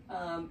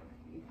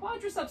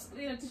 Quadriceps,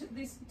 you know,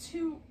 these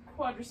 2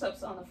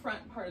 quadriceps on the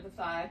front part of the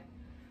thigh,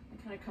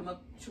 and kind of come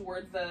up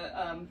toward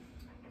the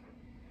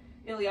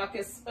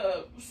iliacus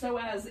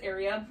psoas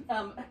area,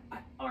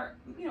 are,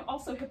 you know,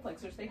 also hip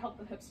flexors. They help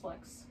the hips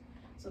flex,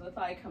 so the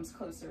thigh comes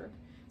closer.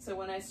 So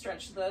when I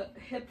stretch the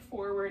hip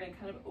forward and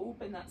kind of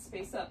open that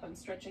space up, I'm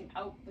stretching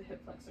out the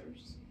hip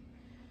flexors,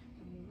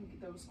 and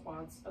those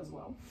quads as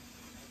well,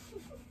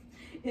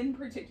 in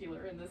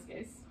particular in this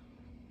case.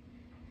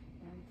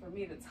 And for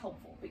me, that's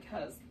helpful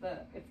because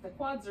if the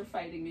quads are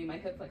fighting me, my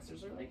hip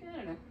flexors are like, I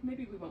don't know,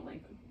 maybe we won't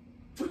lengthen.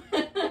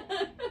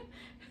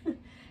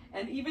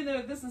 And even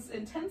though this is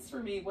intense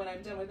for me, when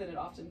I'm done with it, it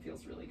often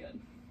feels really good.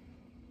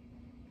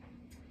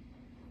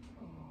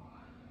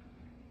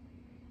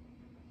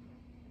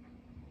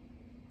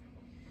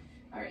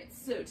 All right,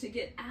 so to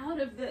get out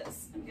of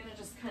this, I'm gonna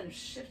just kind of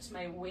shift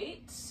my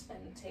weight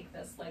and take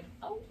this leg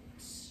out.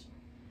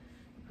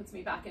 It puts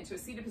me back into a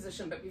seated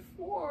position, but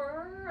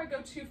before I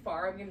go too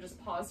far, I'm gonna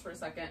just pause for a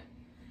second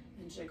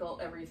and jiggle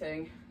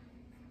everything.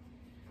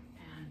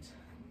 And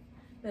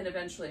then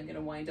eventually I'm going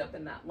to wind up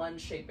in that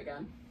lunge shape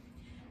again.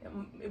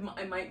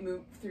 I might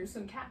move through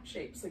some cat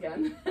shapes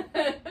again.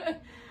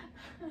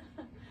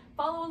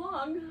 Follow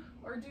along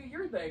or do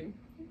your thing.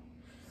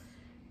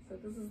 So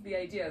this is the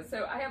idea.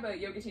 So I have a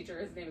yoga teacher,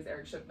 his name is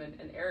Eric Shipman,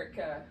 and Eric,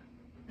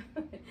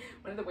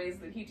 one of the ways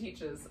that he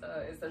teaches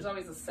is there's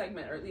always a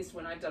segment, or at least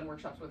when I've done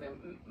workshops with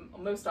him,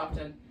 most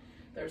often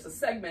there's a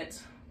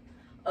segment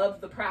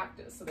of the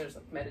practice. So there's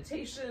a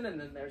meditation, and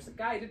then there's a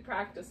guided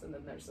practice, and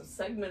then there's a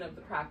segment of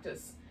the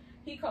practice.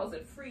 He calls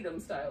it freedom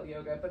style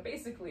yoga, but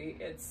basically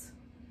it's,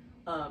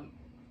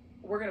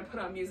 we're going to put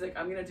on music,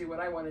 I'm going to do what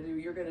I want to do,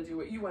 you're going to do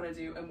what you want to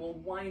do, and we'll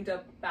wind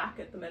up back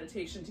at the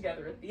meditation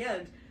together at the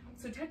end.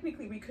 So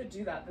technically we could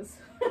do that this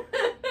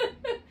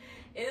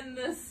in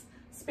this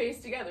space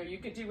together. You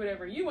could do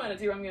whatever you want to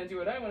do, I'm going to do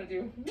what I want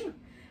to do,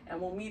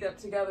 and we'll meet up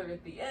together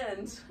at the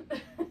end. I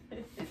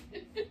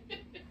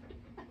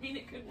mean,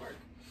 it could work.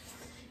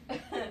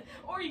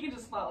 Or you can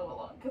just follow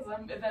along, because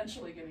I'm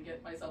eventually going to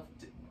get myself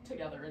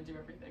together and do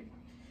everything.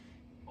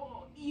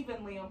 Oh,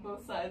 evenly on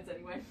both sides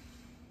anyway.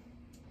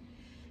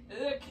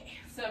 Okay,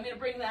 so I'm going to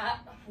bring that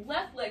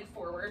left leg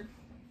forward,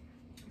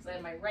 because I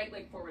had my right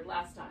leg forward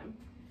last time.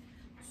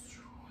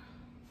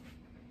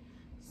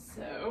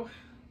 So,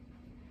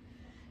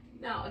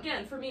 now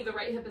again, for me, the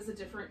right hip is a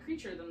different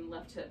creature than the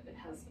left hip. It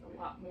has a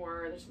lot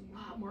more, there's a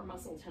lot more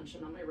muscle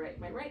tension on my right.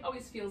 My right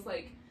always feels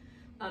like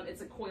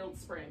it's a coiled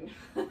spring.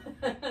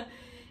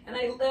 And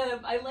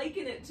I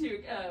liken it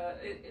to,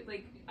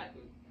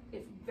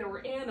 if there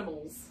were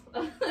animals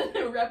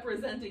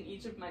representing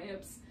each of my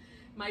hips,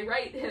 my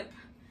right hip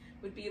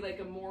would be like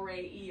a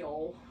moray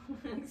eel,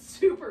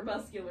 super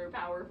muscular,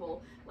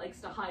 powerful, likes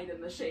to hide in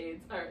the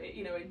shades, or,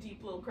 you know, in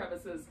deep little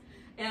crevices.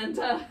 And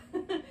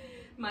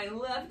my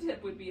left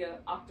hip would be an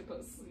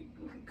octopus,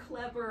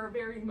 clever,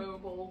 very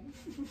mobile,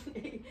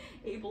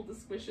 able to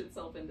squish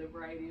itself into a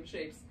variety of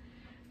shapes.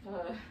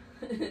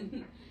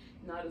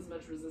 Not as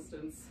much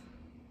resistance.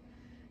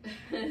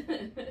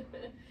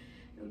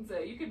 And so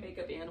you can make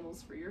up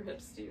animals for your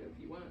hips too if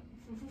you want.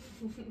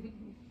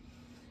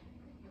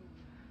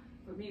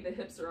 For me, the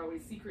hips are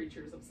always sea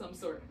creatures of some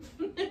sort.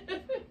 So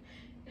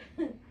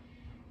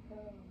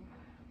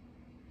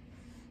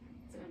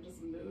I'm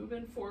just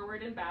moving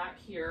forward and back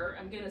here.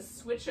 I'm going to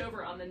switch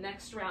over on the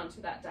next round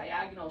to that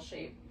diagonal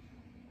shape.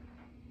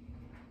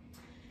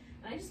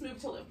 And I just move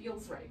till it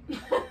feels right.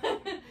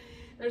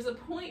 There's a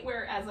point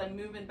where as I'm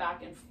moving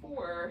back and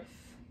forth,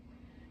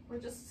 where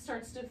it just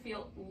starts to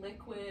feel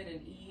liquid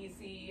and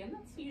easy, and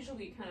that's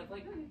usually kind of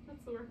like,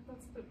 oh,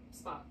 that's the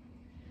spot.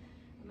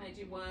 I might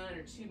do one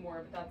or two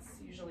more, but that's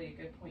usually a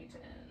good point to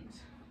end.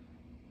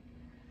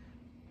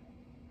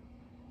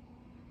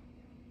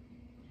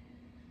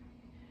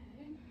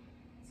 Okay,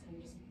 so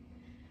I'm just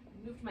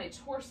moved my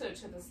torso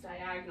to this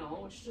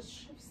diagonal, which just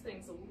shifts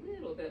things a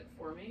little bit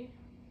for me.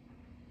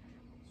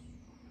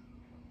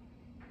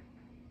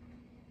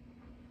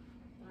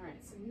 All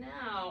right, so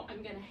now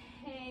I'm going to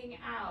hang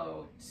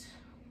out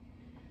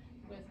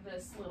with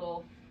this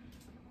little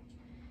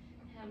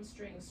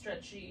hamstring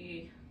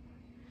stretchy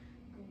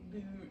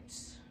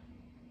glute.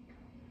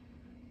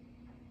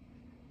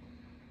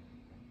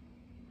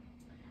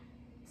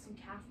 Some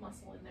calf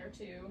muscle in there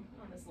too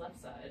on this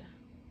left side.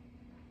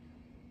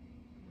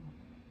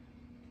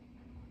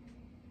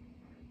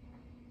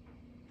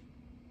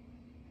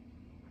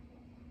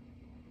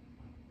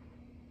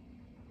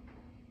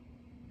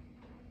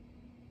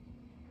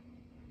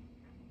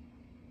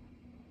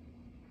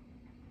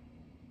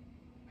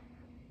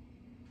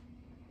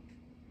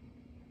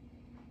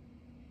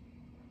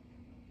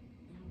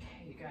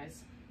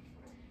 Guys,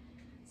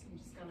 so I'm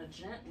just gonna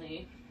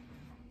gently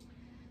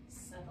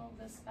settle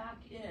this back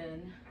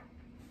in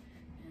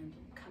and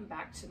come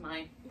back to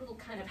my little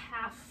kind of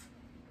half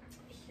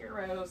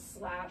hero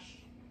slash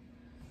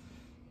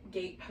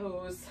gate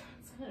pose.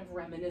 It's kind of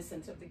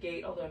reminiscent of the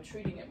gate, although I'm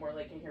treating it more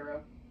like a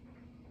hero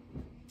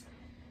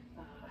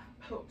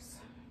pose.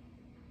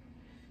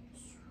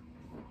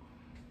 And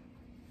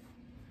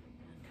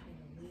kind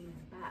of lean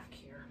back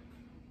here.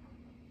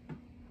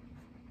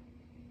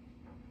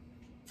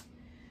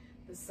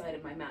 This side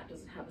of my mat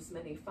doesn't have as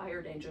many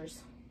fire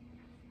dangers.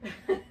 It's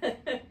a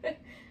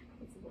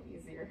little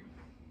easier.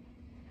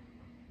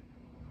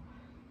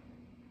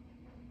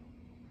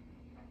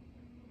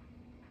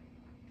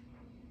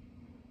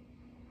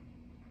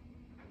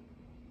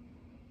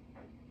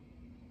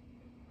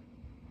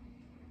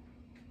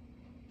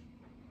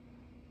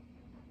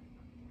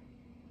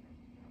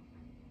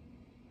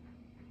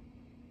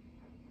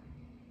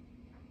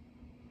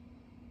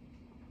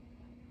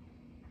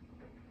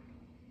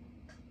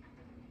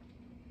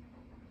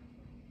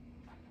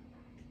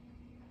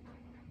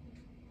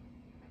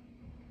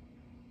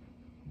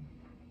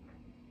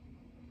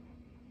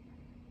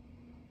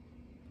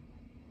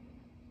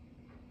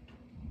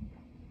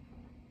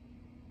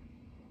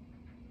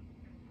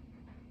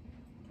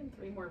 And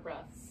 3 more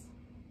breaths.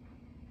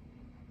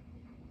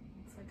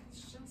 Looks like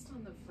it's just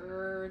on the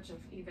verge of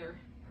either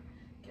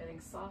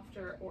getting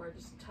softer or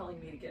just telling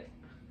me to get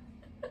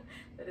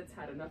that it's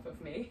had enough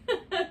of me.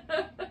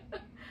 I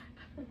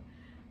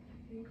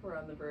think we're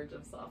on the verge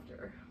of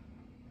softer.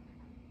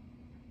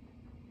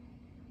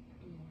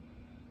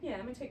 Yeah,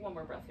 I'm gonna take one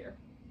more breath here.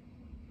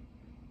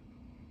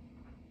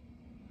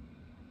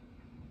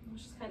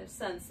 Just kind of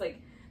sense like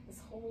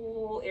this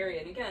whole area.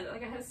 And again,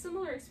 like I had a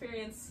similar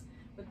experience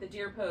with the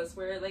deer pose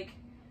where like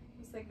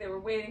it's like they were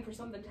waiting for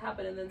something to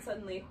happen and then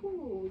suddenly,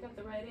 whoo, we got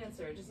the right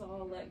answer. Just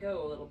all let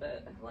go a little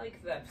bit. I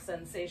like that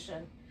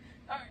sensation.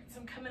 All right, so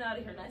I'm coming out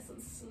of here nice and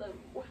slow.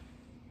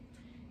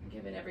 I'm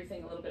giving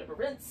everything a little bit of a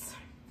rinse.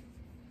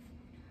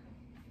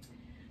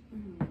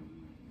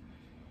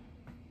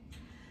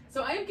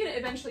 So I am going to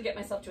eventually get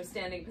myself to a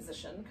standing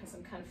position because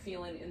I'm kind of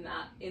feeling in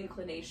that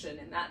inclination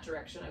in that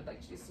direction. I'd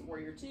like to do some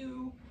warrior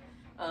two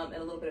and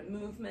a little bit of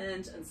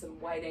movement and some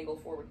wide angle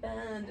forward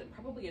bend and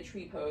probably a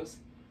tree pose.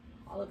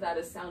 All of that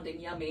is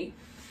sounding yummy.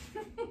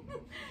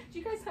 Do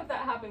you guys have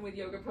that happen with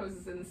yoga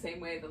poses in the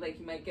same way that like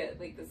you might get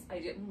like this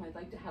idea, I'd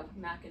like to have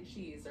mac and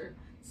cheese or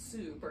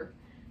soup or,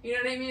 you know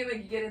what I mean? Like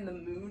you get in the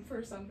mood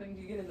for something.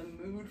 Do you get in the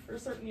mood for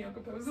certain yoga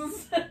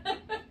poses?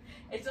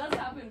 It does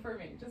happen for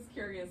me. Just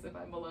curious if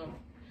I'm alone.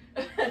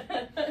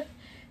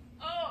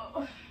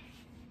 Oh.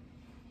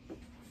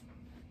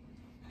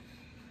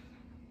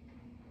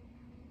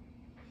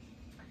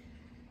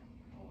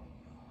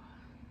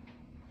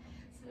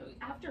 So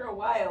after a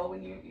while,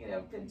 when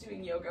you've been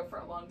doing yoga for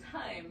a long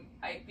time,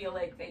 I feel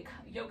like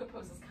yoga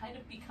poses kind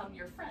of become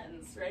your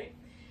friends, right?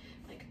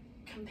 Like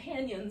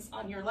companions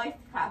on your life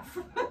path.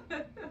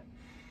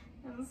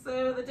 And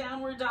so the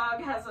downward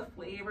dog has a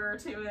flavor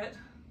to it.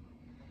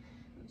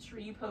 The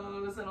tree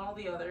pose and all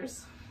the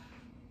others.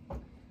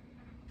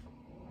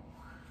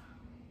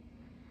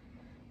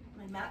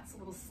 My mat's a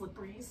little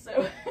slippery,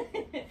 so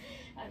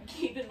I'm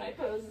keeping my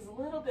poses a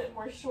little bit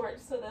more short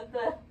so that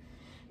the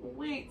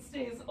weight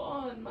stays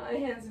on my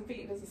hands and feet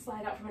and doesn't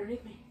slide out from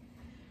underneath me.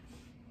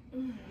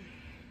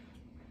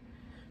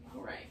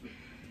 All right.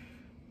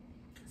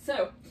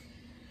 So,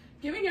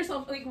 giving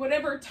yourself like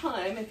whatever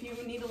time, if you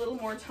need a little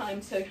more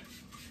time to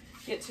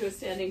get to a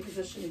standing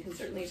position, you can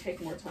certainly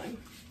take more time.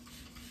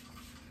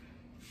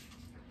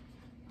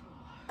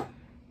 And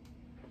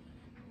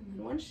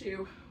then once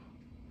you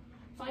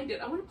find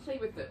it, I want to play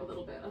with it a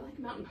little bit. I like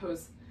mountain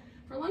pose.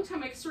 For a long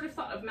time, I sort of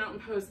thought of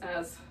mountain pose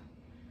as,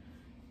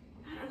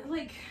 I don't know,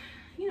 like,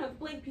 the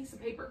blank piece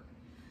of paper.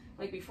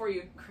 Like before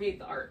you create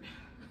the art.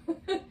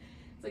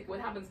 It's like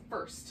what happens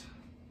first.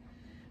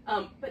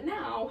 But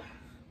now,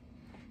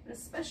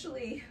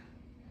 especially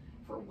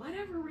for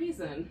whatever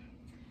reason,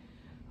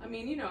 I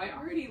mean, I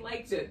already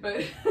liked it,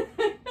 but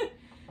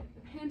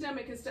the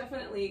pandemic has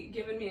definitely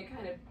given me a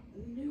kind of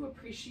new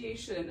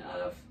appreciation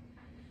of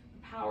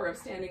power of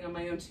standing on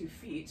my own 2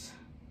 feet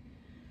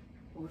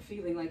or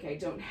feeling like I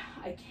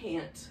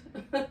can't.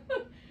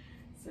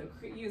 So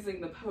using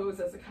the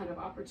pose as a kind of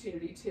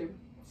opportunity to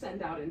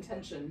send out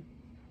intention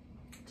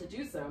to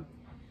do so.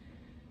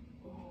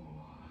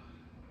 Oh.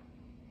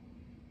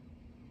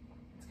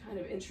 It's kind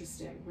of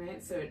interesting,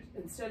 right? So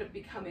instead of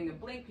becoming a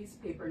blank piece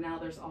of paper, now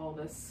there's all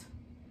this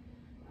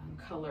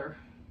color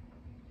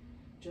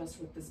just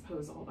with this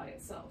pose all by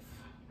itself.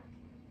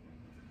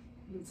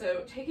 And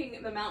so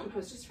taking the mountain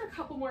pose just for a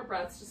couple more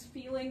breaths, just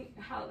feeling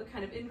how the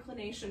kind of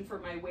inclination for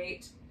my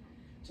weight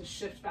to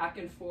shift back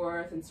and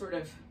forth and sort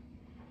of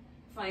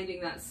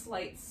finding that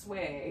slight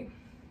sway.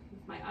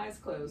 With my eyes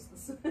closed,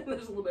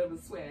 there's a little bit of a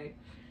sway.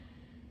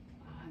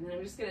 And then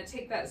I'm just going to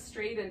take that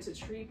straight into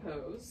tree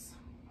pose.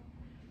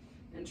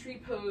 And tree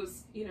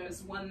pose,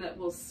 is one that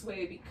will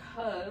sway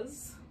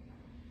because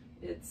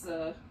it's,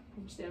 when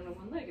you stand on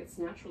one leg, it's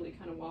naturally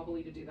kind of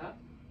wobbly to do that.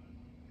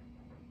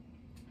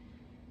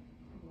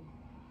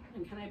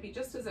 And can I be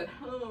just as at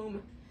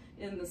home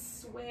in the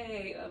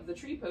sway of the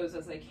tree pose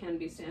as I can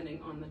be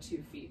standing on the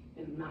 2 feet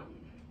in the mountain?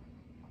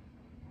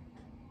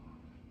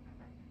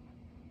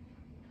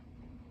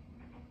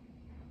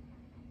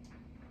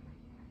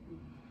 And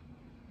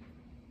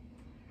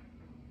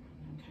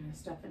I'm kind of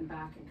stepping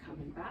back and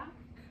coming back.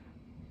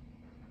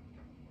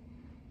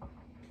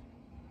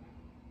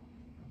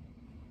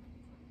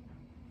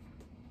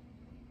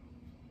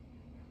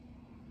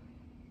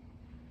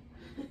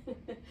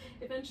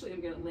 Eventually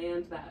I'm going to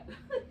land that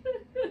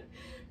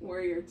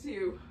warrior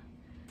two,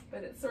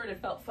 but it sort of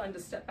felt fun to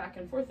step back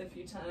and forth a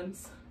few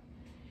times.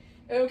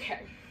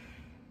 Okay.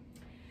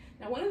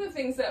 Now one of the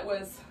things that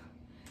was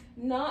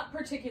not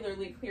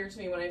particularly clear to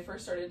me when I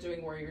first started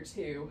doing warrior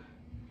two,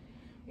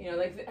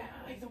 like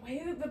the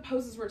way that the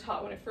poses were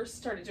taught when I first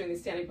started doing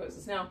these standing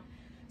poses. Now,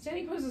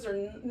 standing poses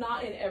are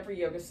not in every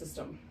yoga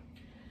system.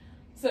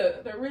 So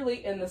they're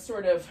really in the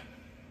sort of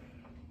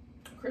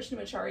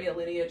Krishnamacharya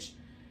lineage,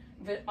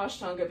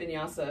 Ashtanga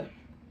Vinyasa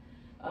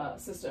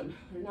system.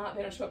 They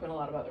don't show up in a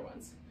lot of other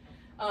ones.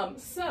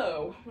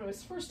 So when I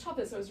was first taught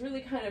this, I was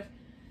really kind of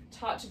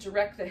taught to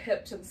direct the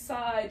hip to the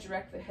side,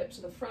 direct the hip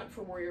to the front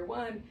for warrior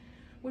one,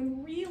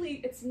 when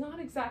really it's not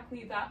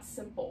exactly that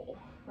simple,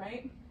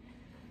 right?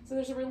 So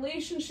there's a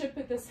relationship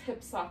with this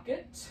hip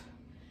socket,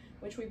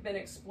 which we've been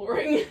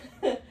exploring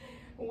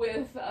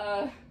with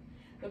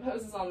the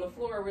poses on the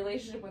floor,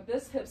 relationship with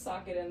this hip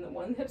socket and the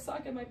one hip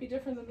socket might be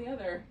different than the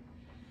other.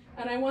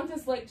 And I want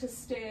this leg to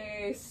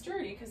stay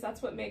sturdy because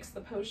that's what makes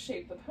the pose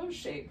shape the pose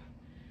shape.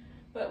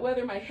 But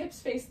whether my hips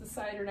face the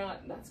side or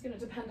not, that's going to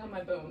depend on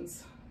my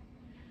bones.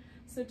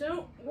 So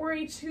don't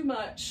worry too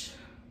much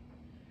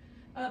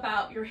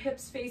about your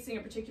hips facing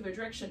a particular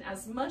direction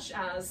as much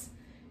as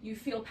you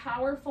feel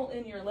powerful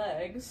in your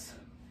legs,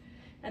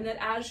 and that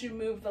as you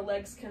move, the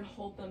legs can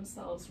hold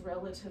themselves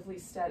relatively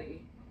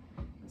steady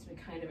as we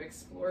kind of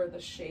explore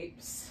the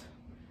shapes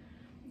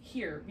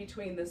here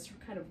between this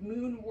kind of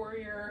moon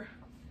warrior,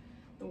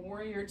 the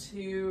warrior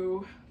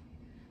two,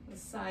 the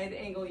side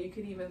angle. You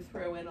could even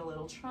throw in a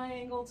little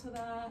triangle to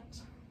that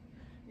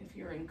if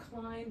you're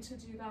inclined to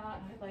do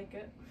that. I like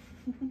it.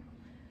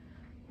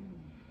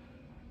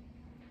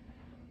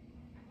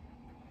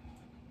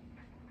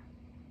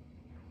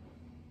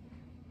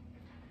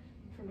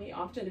 For me,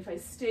 often if I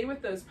stay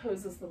with those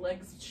poses, the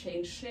legs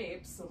change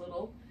shapes a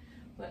little,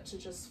 but to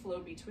just flow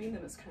between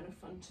them is kind of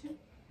fun too.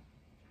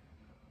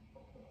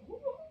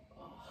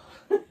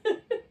 Oh.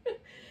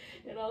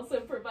 It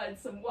also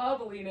provides some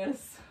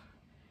wobbliness.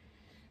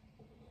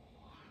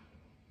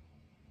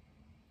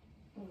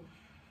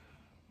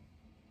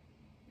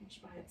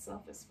 Which by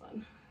itself is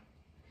fun.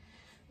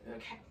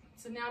 Okay,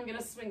 so now I'm going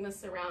to swing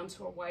this around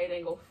to a wide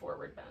angle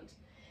forward bend.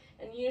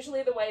 And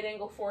usually the wide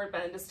angle forward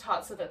bend is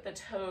taught so that the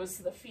toes,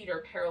 the feet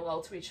are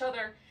parallel to each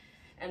other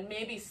and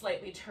maybe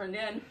slightly turned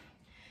in.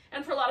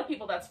 And for a lot of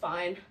people, that's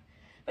fine.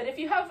 But if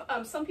you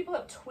have, some people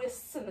have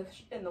twists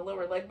in the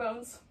lower leg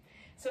bones.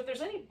 So if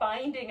there's any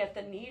binding at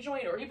the knee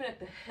joint or even at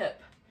the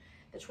hip,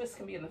 the twist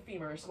can be in the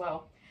femur as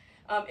well,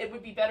 it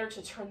would be better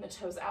to turn the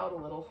toes out a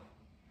little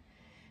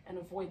and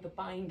avoid the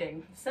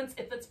binding. Since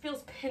if it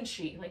feels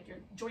pinchy, like your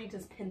joint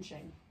is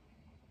pinching.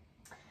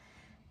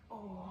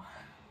 Oh.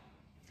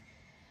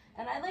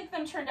 And I like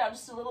them turned out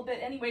just a little bit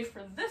anyway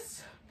for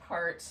this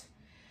part,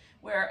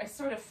 where I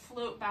sort of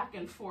float back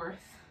and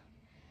forth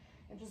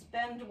and just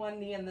bend one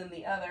knee and then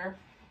the other.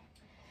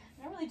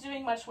 I'm not really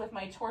doing much with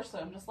my torso,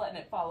 I'm just letting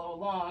it follow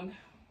along.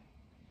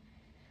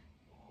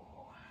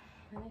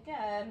 And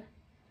again,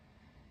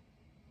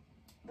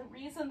 the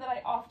reason that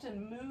I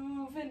often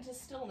move into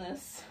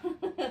stillness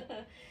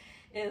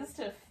is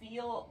to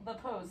feel the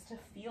pose, to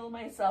feel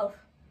myself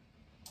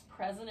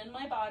present in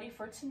my body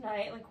for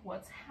tonight, like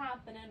what's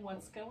happening,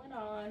 what's going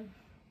on.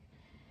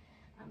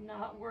 I'm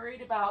not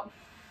worried about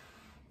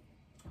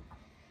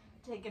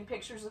taking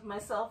pictures of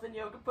myself in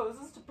yoga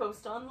poses to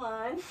post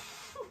online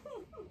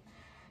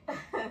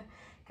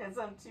because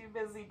I'm too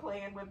busy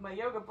playing with my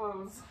yoga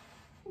pose.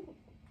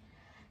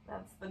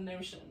 That's the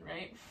notion,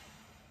 right?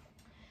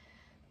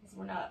 Because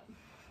we're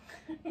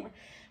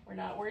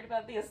not worried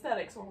about the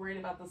aesthetics, we're worried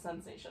about the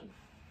sensation.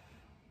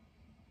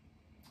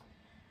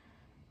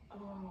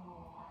 Oh.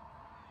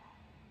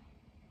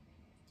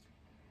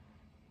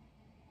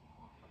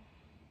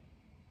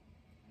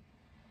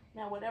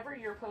 Now, whatever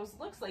your pose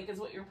looks like is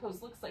what your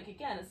pose looks like.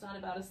 Again, it's not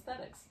about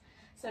aesthetics.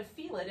 So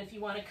feel it. If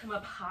you want to come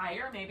up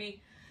higher,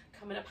 maybe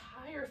coming up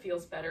higher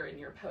feels better in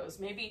your pose.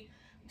 Maybe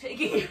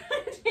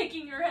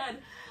taking your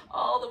head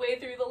all the way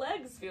through the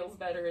legs feels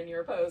better in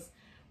your pose.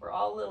 We're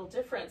all a little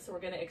different, so we're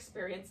going to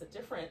experience it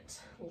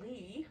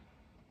differently.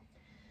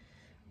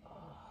 Oh.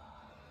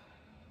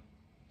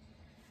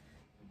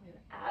 I'm going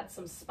to add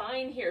some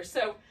spine here.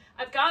 So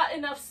I've got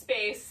enough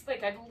space,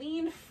 like I've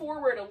leaned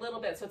forward a little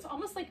bit, so it's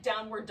almost like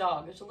downward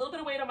dog. There's a little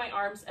bit of weight on my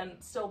arms and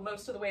still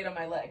most of the weight on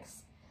my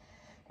legs.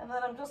 And then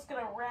I'm just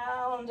going to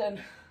round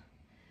and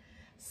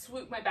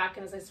swoop my back,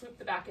 and as I swoop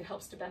the back, it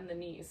helps to bend the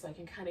knees, so I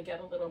can kind of get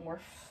a little more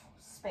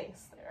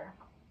space there.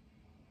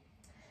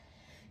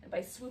 And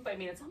by swoop, I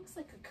mean it's almost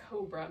like a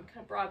cobra. I'm kind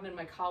of broadening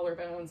my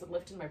collarbones and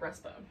lifting my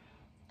breastbone.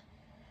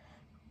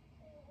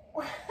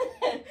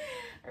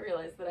 I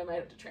realized that I might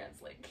have to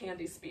translate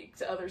Candy speak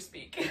to other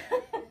speak.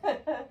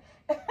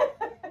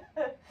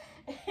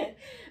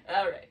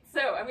 All right,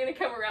 so I'm going to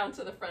come around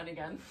to the front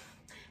again.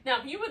 Now,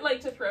 if you would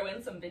like to throw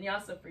in some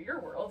vinyasa for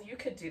your world, you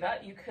could do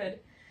that. You could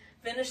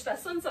finish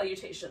that sun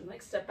salutation,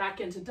 like step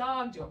back into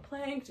dog, do a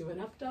plank, do an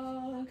up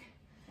dog,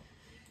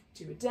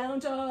 do a down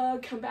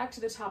dog, come back to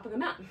the top of the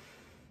mat.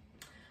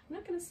 I'm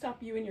not going to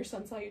stop you in your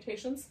sun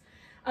salutations.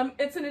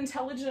 It's an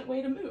intelligent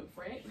way to move,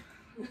 right?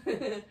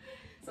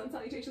 Sun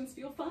salutations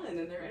feel fun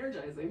and they're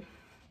energizing.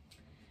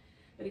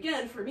 But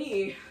again, for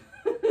me,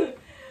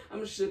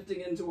 I'm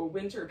shifting into a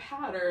winter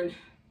pattern,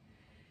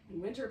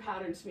 and winter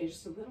pattern to me is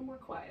just a little more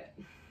quiet.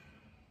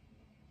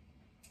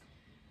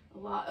 A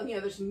lot, you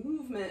know, there's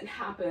movement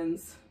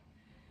happens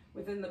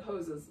within the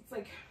poses. It's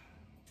like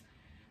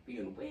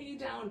being way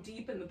down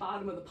deep in the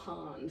bottom of the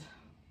pond.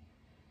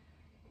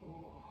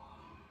 Oh.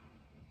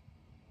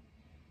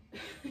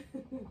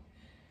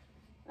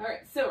 All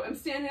right, so I'm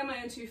standing on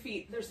my own 2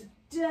 feet. There's a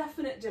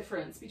definite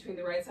difference between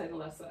the right side and the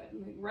left side.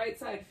 The right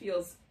side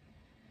feels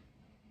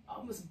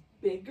almost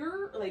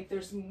bigger, like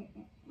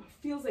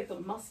feels like the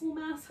muscle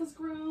mass has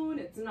grown.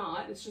 It's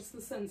not, it's just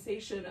the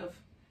sensation of,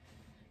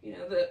 you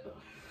know,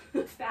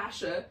 the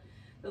fascia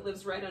that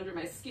lives right under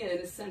my skin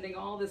is sending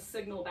all this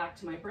signal back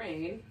to my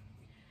brain.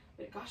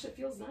 but gosh, it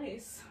feels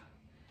nice.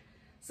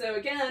 So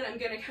again, I'm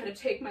going to kind of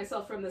take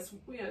myself from this,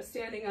 you know,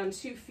 standing on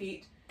 2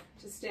 feet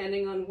to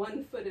standing on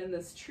 1 foot in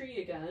this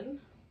tree again.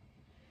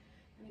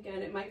 And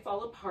again, it might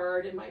fall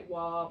apart, it might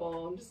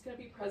wobble. I'm just going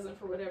to be present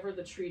for whatever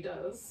the tree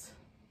does.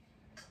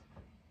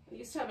 I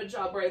used to have a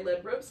job where I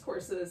led ropes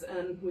courses,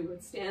 and we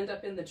would stand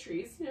up in the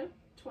trees, you know,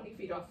 20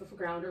 feet off the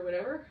ground or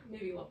whatever,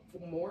 maybe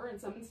more in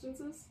some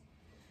instances,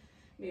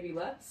 maybe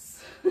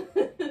less.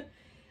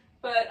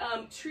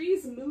 But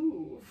trees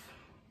move.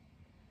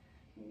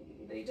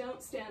 They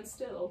don't stand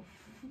still.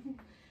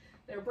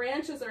 Their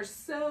branches are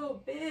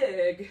so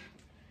big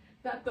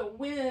that the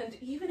wind,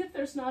 even if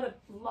there's not a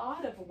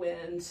lot of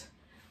wind,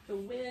 the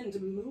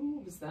wind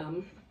moves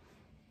them.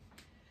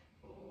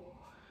 Oh.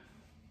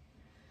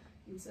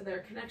 And so their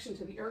connection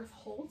to the earth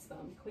holds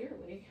them,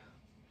 clearly.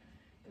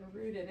 They're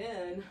rooted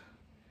in.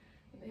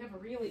 They have a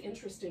really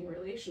interesting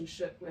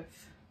relationship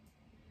with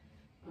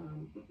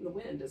the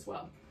wind as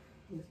well,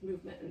 with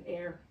movement and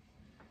air.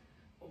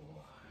 Oh.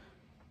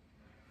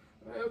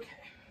 Okay.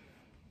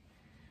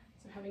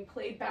 So having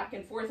played back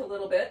and forth a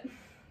little bit,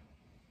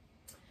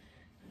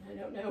 and I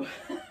don't know,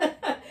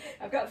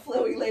 I've got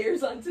flowy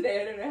layers on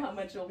today. I don't know how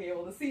much you'll be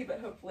able to see, but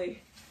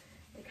hopefully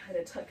I kind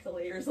of tuck the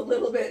layers a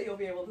little bit. You'll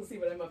be able to see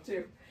what I'm up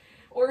to.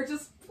 Or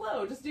just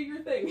flow, just do your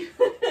thing.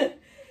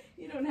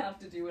 You don't have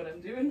to do what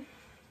I'm doing.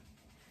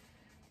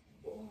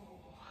 Oh.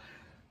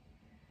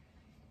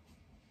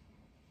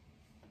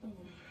 Oh.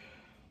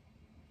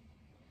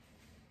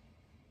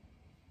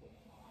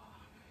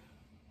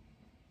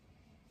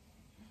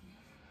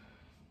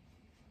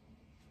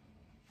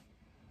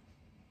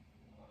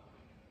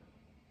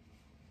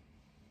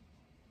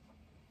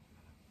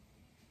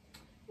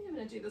 I'm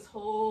going to do this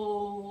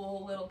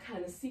whole little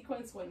kind of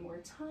sequence one more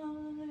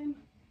time.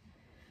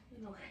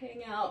 And I'll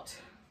hang out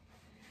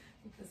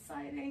with the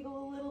side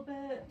angle a little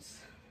bit.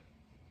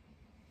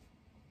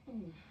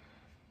 And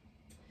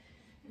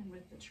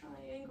with the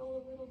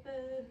triangle a little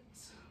bit.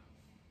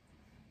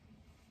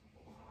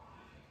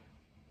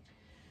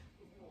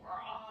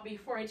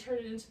 Before I turn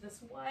it into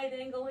this wide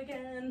angle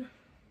again.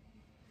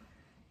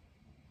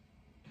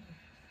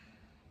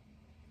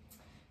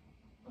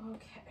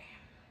 Okay.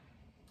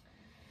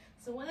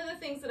 So one of the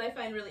things that I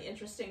find really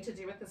interesting to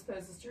do with this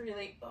pose is to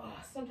really,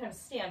 sometimes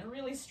stand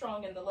really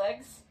strong in the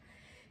legs.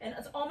 And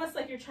it's almost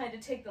like you're trying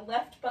to take the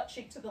left butt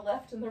cheek to the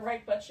left and the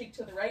right butt cheek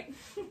to the right.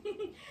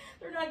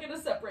 They're not going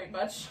to separate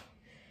much,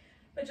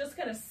 but just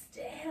kind of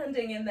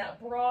standing in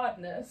that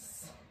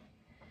broadness.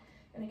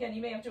 And again,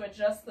 you may have to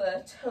adjust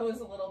the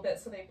toes a little bit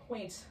so they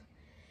point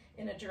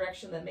in a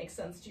direction that makes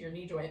sense to your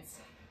knee joints,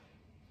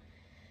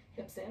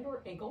 hips and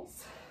or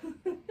ankles.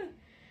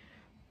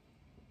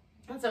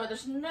 And so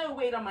there's no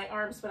weight on my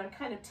arms, but I'm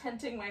kind of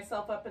tenting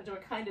myself up into a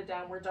kind of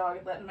downward dog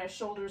and letting my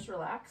shoulders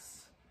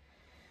relax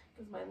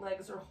because my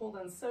legs are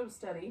holding so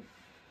steady.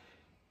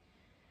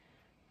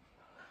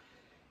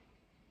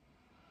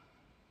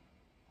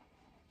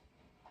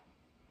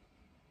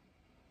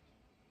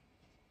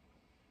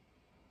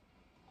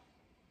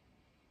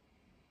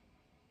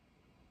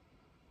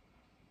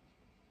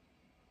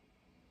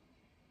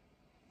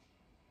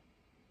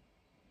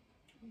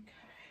 Okay.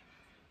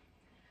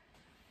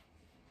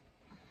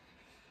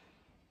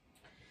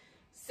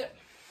 So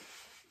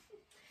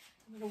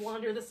I'm going to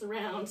wander this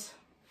around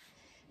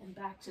and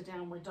back to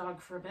downward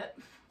dog for a bit.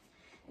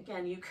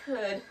 Again, you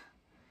could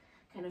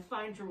kind of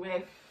find your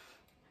way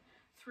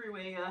through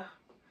a,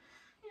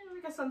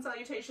 like a sun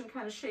salutation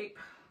kind of shape.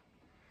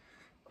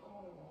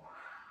 Oh.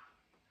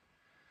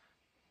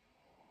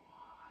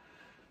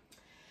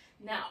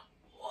 Now,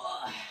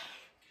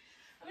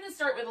 I'm going to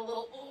start with a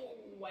little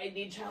wide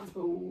knee child's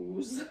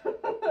pose.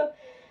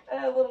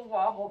 A little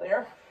wobble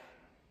there.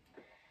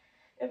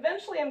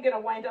 Eventually, I'm going to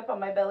wind up on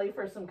my belly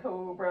for some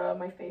cobra,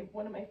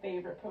 one of my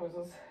favorite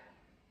poses.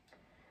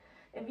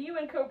 If you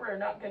and cobra are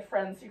not good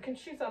friends, you can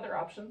choose other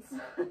options.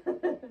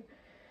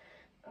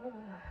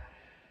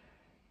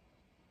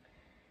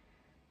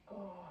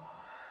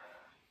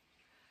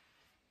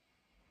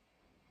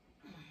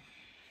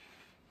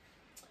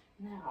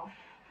 Now,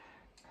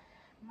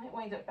 I might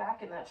wind up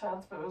back in that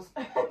child's pose.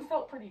 It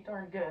felt pretty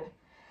darn good.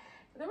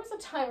 There was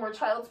a time where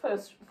child's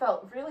pose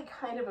felt really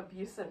kind of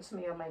abusive to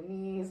me on my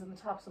knees and the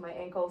tops of my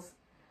ankles.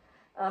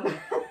 And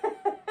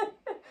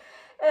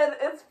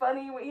it's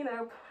funny, you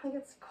know,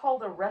 it's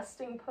called a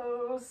resting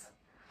pose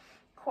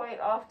quite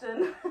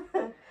often.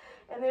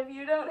 And if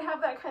you don't have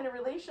that kind of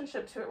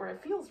relationship to it where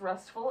it feels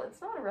restful, it's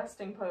not a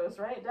resting pose,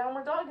 right?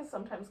 Downward dog is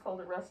sometimes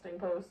called a resting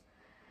pose,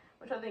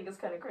 which I think is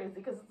kind of crazy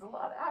because it's a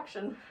lot of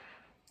action.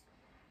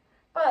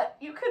 But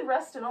you can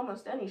rest in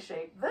almost any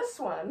shape. This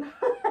one,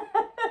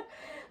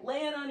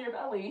 laying on your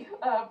belly,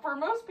 for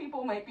most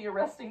people might be a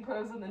resting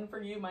pose, and then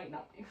for you might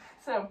not be.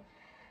 So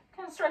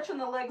kind of stretching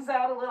the legs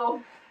out a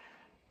little.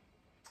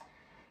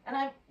 And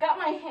I've got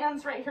my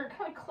hands right here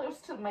kind of close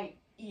to my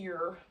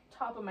ear,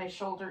 top of my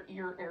shoulder,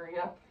 ear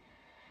area.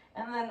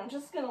 And then I'm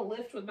just going to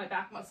lift with my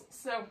back muscles.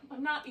 So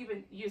I'm not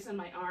even using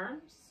my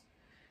arms.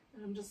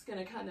 And I'm just going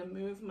to kind of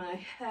move my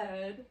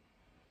head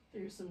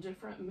through some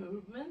different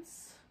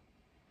movements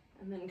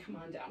and then come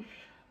on down.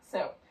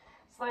 So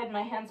slide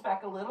my hands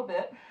back a little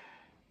bit,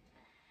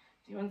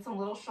 doing some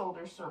little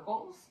shoulder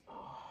circles.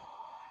 Oh.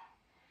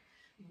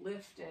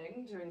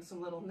 Lifting, doing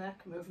some little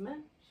neck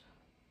movement.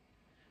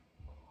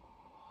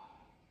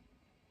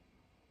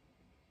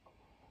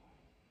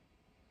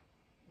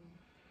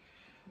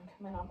 And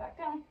coming on back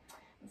down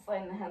and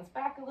sliding the hands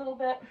back a little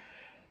bit.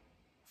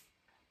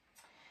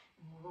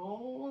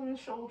 Rolling the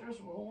shoulders,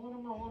 rolling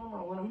them, rolling them,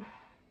 rolling them.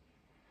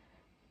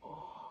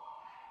 Oh.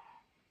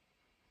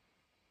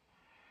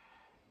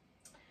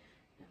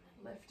 And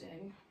then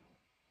lifting.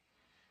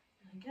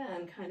 And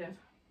again, kind of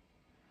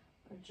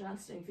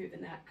adjusting through the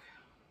neck.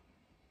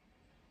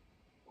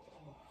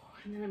 Oh.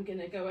 And then I'm going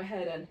to go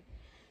ahead and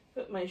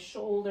put my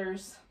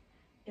shoulders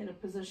in a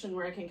position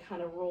where I can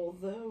kind of roll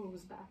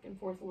those back and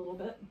forth a little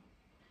bit.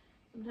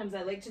 Sometimes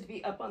I like to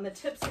be up on the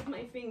tips of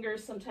my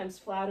fingers, sometimes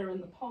flatter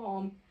in the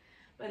palm.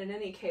 But in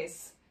any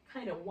case,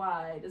 kind of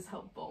wide is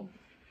helpful.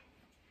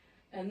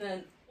 And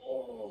then,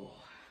 oh,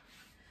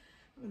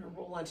 I'm going to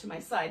roll onto my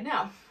side.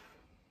 Now,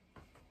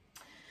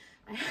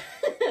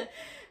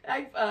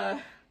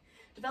 I've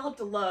developed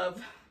a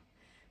love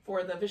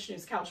for the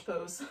Vishnu's couch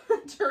pose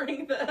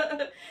during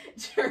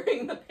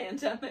the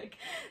pandemic.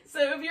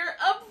 So if you're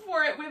up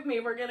for it with me,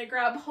 we're going to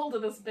grab hold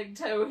of this big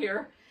toe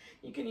here.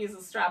 You can use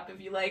a strap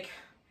if you like.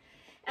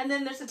 And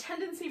then there's a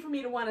tendency for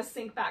me to want to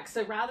sink back.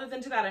 So rather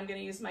than do that, I'm going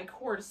to use my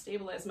core to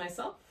stabilize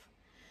myself.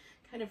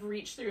 Kind of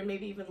reach through and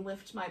maybe even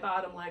lift my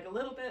bottom leg a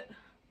little bit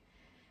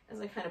as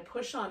I kind of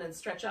push on and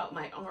stretch out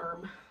my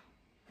arm.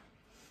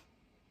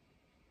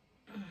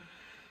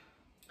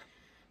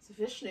 So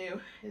Vishnu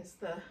is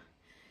the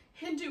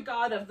Hindu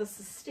god of the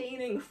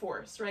sustaining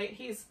force, right?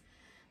 He's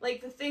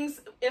like the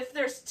things, if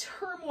there's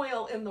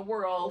turmoil in the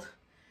world,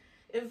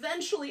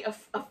 eventually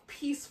a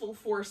peaceful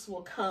force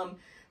will come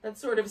that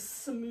sort of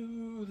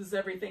smooths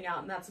everything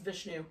out, and that's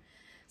Vishnu.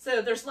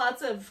 So there's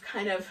lots of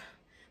kind of,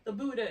 the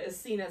Buddha is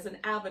seen as an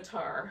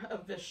avatar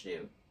of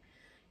Vishnu.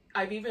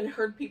 I've even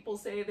heard people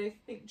say they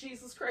think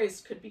Jesus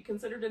Christ could be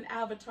considered an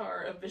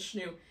avatar of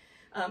Vishnu.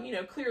 You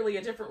know, clearly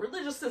a different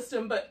religious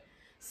system, but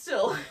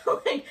still,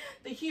 like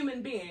the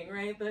human being,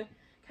 right? The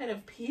kind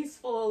of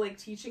peaceful, like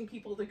teaching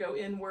people to go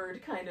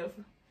inward kind of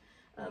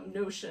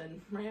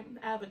notion, right?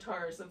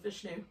 Avatars of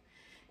Vishnu.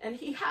 And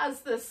he has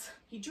this,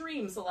 he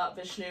dreams a lot,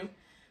 Vishnu,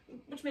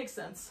 which makes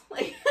sense.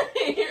 Like,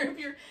 if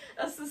you're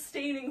a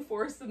sustaining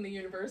force in the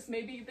universe,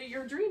 maybe that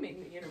you're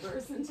dreaming the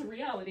universe into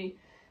reality.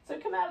 So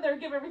come out of there,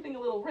 give everything a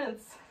little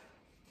rinse.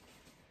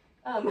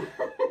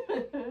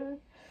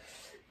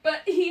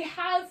 But he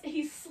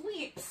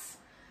sleeps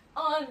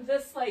on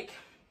this like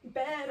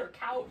bed or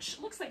couch,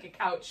 looks like a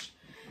couch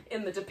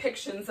in the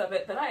depictions of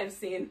it that I have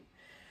seen,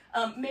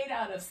 made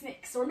out of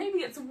snakes. Or maybe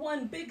it's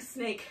one big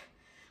snake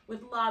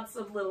with lots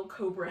of little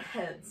cobra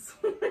heads,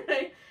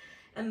 right?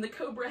 And the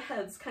cobra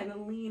heads kind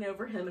of lean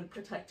over him and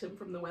protect him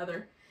from the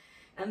weather.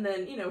 And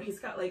then, you know, he's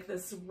got like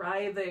this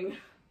writhing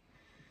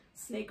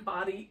snake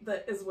body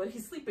that is what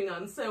he's sleeping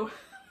on. So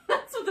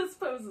that's what this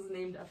pose is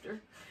named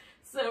after.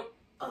 So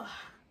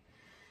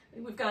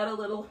we've got a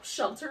little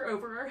shelter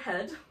over our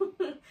head.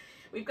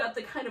 We've got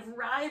the kind of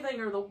writhing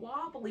or the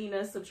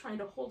wobbliness of trying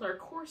to hold our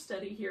core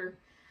steady here.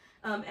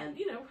 And,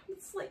 you know,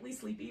 it's slightly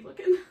sleepy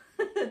looking.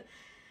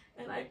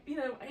 And I've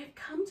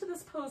come to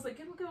this pose, like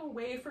it'll go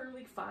away for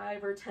like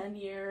 5 or 10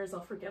 years. I'll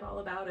forget all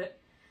about it.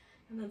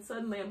 And then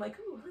suddenly I'm like,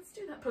 ooh, let's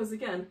do that pose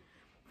again.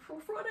 For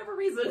whatever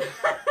reason.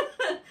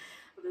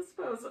 This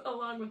pose,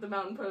 along with the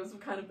mountain pose, have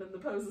kind of been the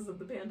poses of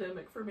the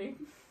pandemic for me.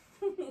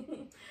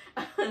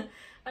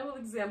 I will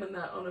examine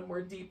that on a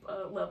more deep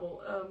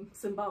level,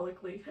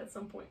 symbolically at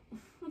some point.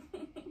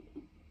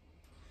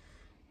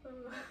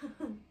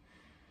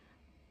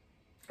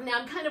 Now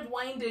I'm kind of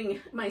winding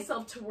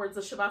myself towards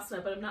a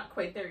Shavasana, but I'm not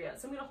quite there yet.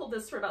 So I'm going to hold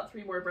this for about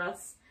 3 more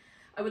breaths.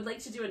 I would like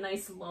to do a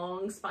nice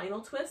long spinal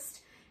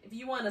twist. If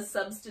you want to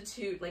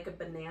substitute like a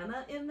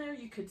banana in there,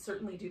 you could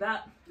certainly do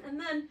that. And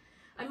then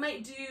I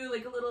might do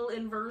like a little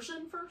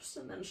inversion first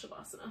and then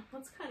Shavasana.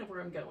 That's kind of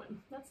where I'm going.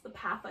 That's the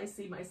path I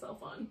see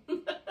myself on.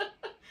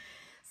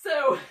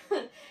 So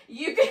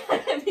you can,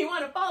 if you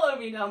want to follow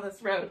me down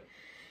this road,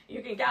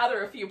 you can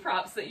gather a few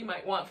props that you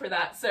might want for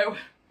that. So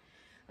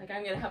like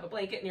I'm going to have a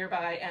blanket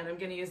nearby and I'm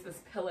going to use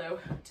this pillow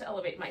to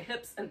elevate my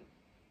hips and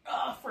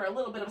for a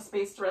little bit of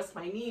space to rest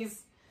my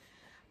knees.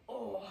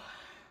 Oh,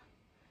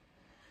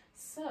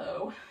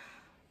 so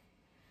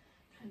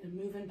kind of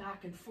moving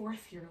back and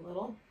forth here a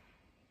little.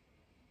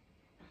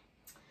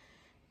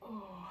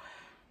 Oh,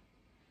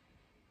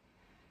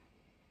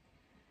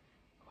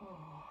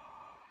 oh.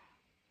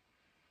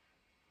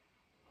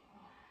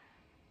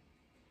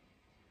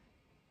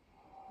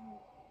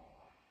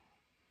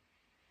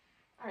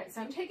 All right,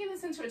 so I'm taking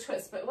this into a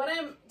twist, but what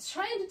I'm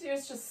trying to do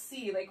is just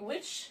see like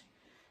which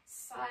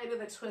side of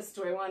the twist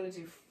do I want to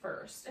do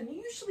first. And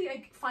usually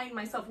I find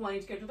myself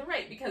wanting to go to the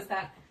right because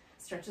that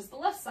stretches the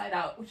left side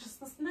out, which is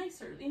this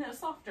nicer, you know,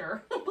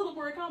 softer, a little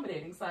more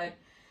accommodating side.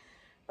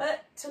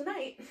 But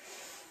tonight,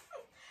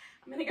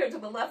 I'm going to go to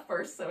the left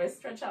first, so I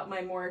stretch out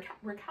my more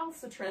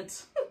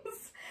recalcitrant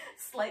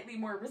slightly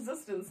more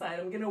resistant side.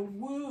 I'm gonna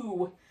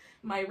woo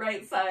my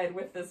right side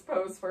with this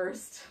pose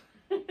first.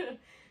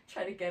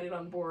 Try to get it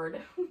on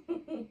board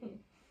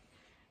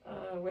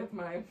with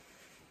my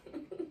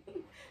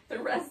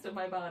the rest of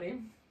my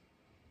body.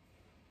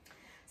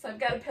 So I've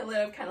got a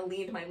pillow, I've kind of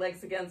leaned my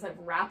legs against, I've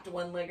wrapped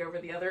one leg over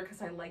the other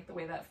because I like the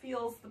way that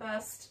feels the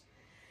best.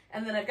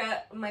 And then I've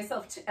got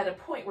myself at a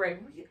point where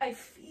I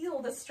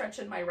feel the stretch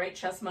in my right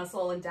chest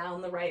muscle and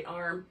down the right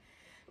arm,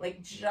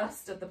 like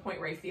just at the point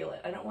where I feel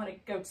it. I don't want to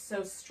go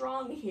so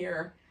strong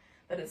here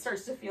that it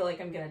starts to feel like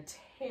I'm going to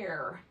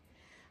tear.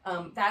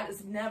 That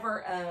is never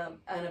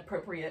an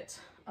appropriate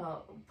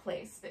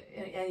place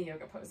in any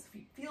yoga pose.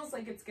 If it feels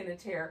like it's going to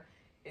tear,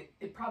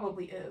 it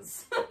probably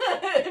is.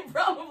 It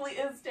probably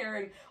is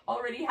tearing,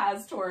 already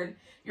has torn.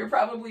 You're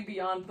probably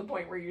beyond the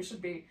point where you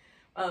should be,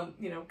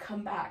 you know,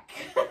 come back.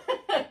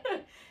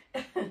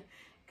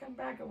 Come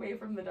back away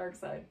from the dark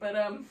side. But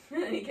in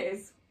any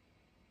case,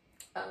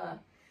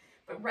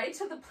 but right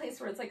to the place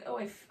where it's like, oh,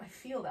 I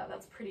feel that.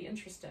 That's pretty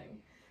interesting.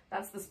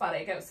 That's the spot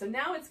I go. So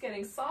now it's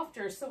getting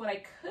softer. So what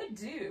I could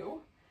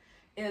do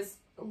is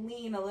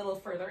lean a little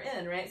further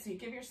in, right? So you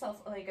give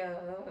yourself like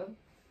a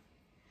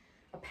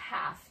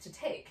path to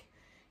take.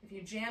 If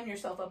you jam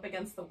yourself up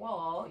against the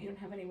wall, you don't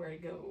have anywhere to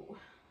go.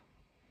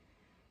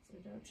 So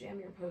don't jam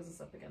your poses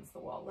up against the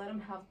wall. Let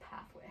them have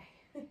pathway.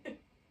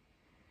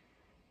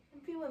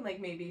 I'm feeling like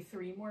maybe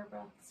 3 more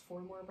breaths,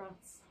 4 more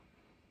breaths.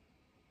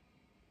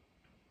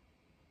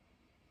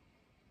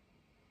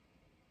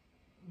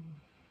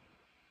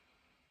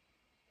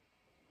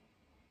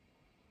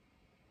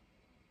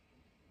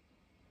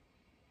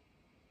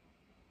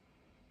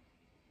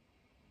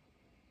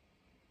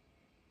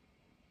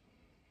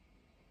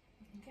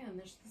 Again,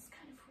 there's this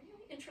kind of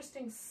really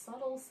interesting,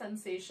 subtle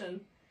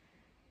sensation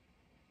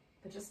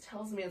that just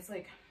tells me it's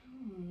like,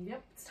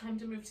 yep, it's time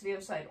to move to the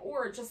other side.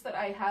 Or just that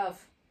I have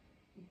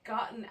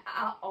gotten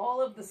out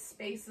all of the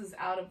spaces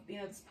out of, you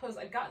know, this pose.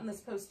 I've gotten this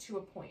pose to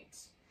a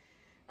point.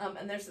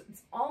 And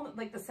it's all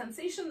like the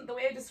sensation, the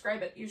way I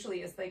describe it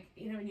usually is like,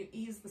 you know, when you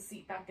ease the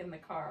seat back in the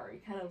car, you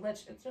kind of let,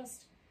 it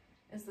just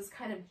is this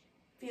kind of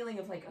feeling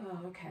of like,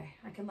 oh, okay,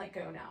 I can let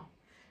go now.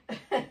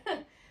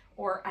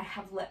 Or I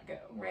have let go,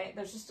 right?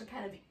 There's just a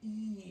kind of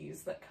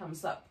ease that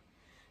comes up.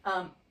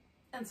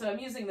 And so I'm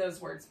using those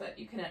words, but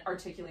you can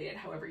articulate it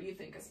however you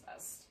think is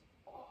best.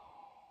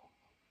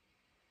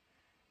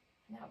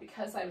 Now,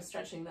 because I was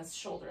stretching this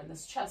shoulder and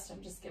this chest,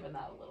 I'm just giving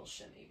that a little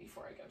shimmy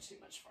before I go too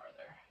much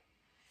farther.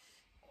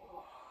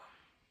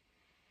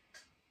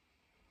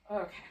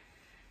 Okay.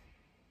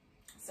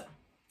 So,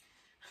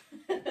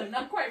 I'm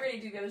not quite ready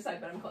to do the other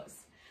side, but I'm close.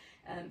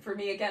 And for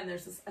me, again,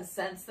 there's a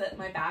sense that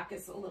my back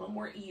is a little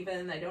more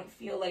even. I don't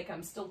feel like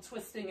I'm still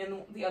twisting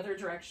in the other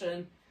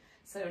direction.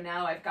 So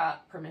now I've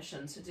got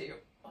permission to do,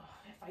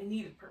 if I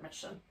needed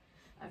permission,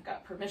 I've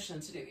got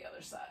permission to do the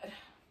other side.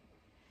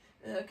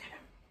 Okay.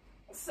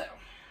 So,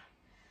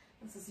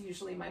 this is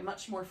usually my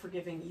much more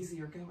forgiving,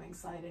 easier going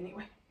side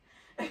anyway.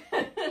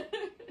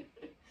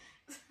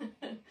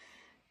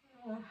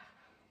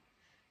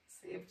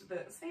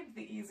 Saved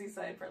the easy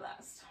side for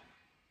last.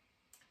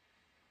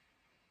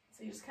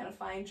 So you just kind of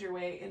find your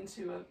way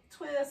into a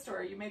twist,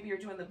 or maybe you're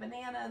doing the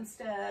banana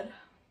instead.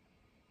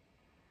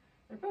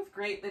 They're both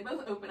great. They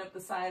both open up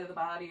the side of the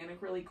body in a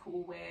really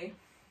cool way.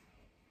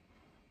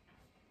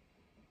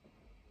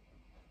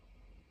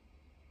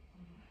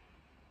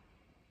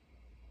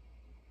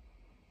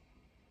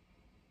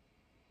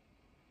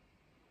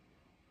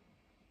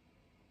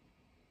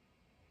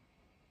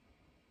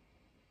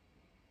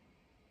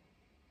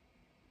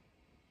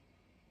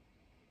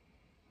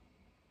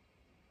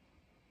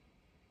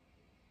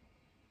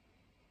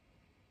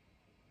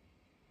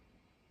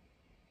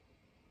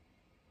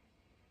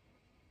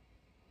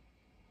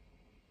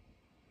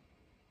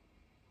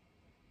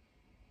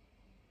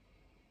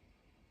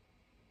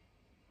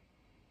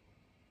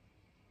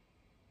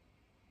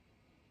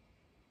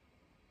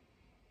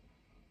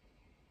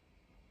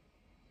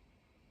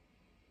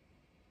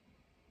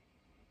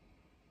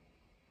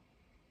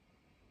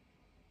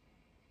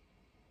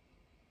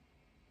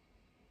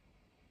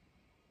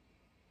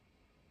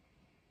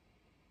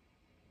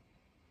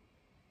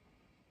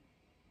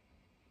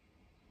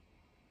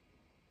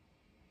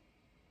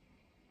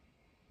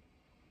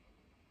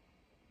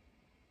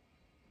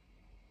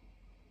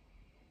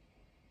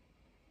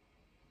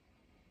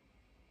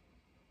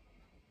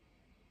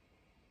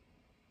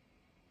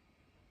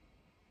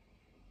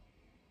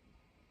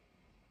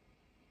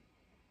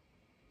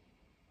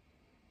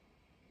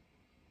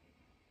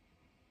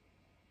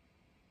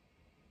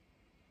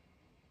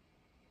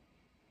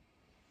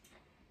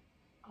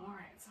 All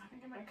right, so I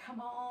think I'm going to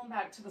come on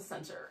back to the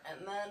center,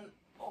 and then,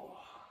 I'm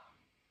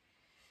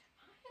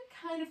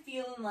kind of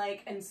feeling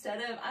like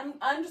instead of,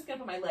 I'm just going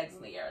to put my legs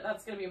in the air.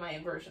 That's going to be my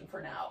inversion for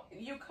now.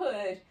 You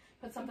could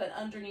put something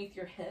underneath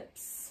your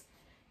hips.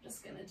 I'm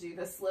just going to do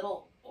this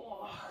little,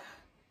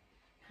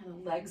 kind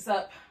of legs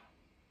up.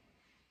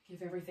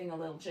 Give everything a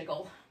little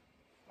jiggle.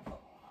 And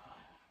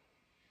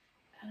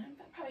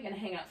I'm probably going to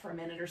hang out for a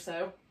minute or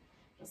so,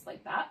 just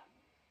like that.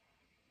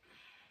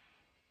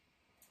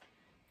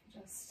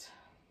 Just,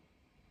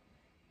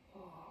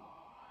 oh.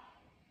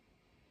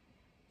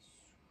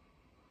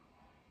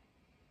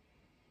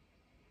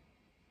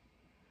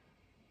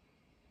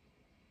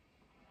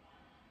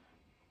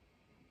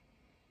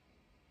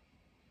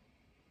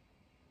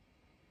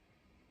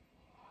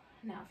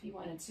 Now, if you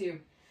wanted to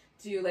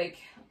do like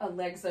a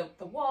legs over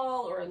the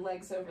wall or a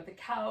legs over the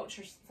couch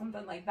or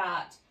something like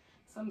that,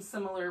 some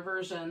similar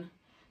version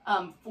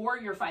for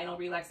your final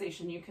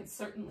relaxation, you could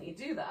certainly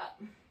do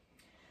that.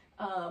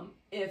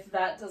 If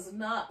that does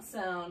not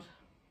sound,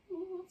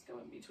 let's go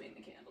in between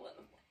the candle and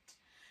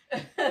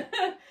the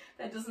light.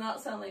 That does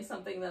not sound like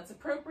something that's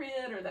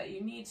appropriate or that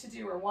you need to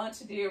do or want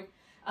to do,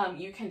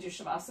 you can do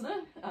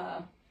Shavasana,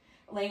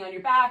 laying on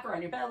your back or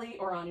on your belly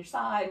or on your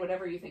side,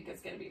 whatever you think is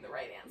going to be the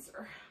right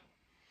answer.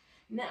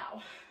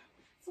 Now,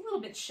 it's a little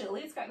bit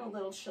chilly. It's gotten a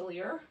little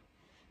chillier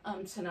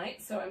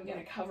tonight, so I'm going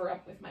to cover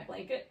up with my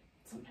blanket.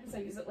 Sometimes I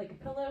use it like a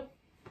pillow,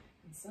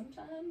 and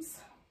sometimes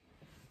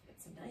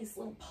it's a nice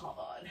little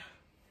pod.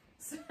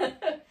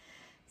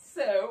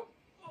 So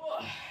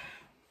I'm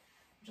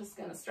just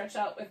going to stretch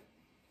out with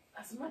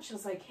as much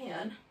as I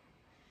can.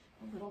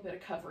 A little bit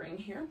of covering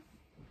here.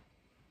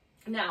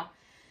 Now,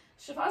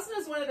 Shavasana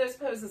is one of those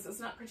poses that's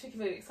not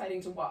particularly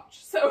exciting to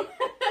watch. So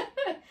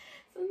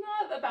it's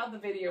not about the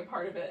video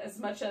part of it as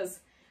much as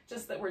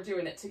just that we're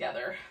doing it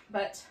together.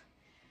 But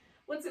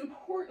what's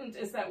important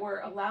is that we're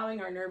allowing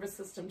our nervous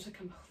system to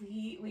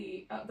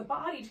completely, the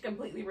body to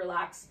completely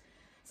relax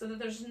so that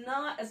there's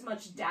not as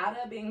much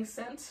data being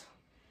sent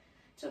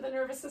to the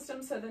nervous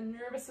system, so the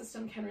nervous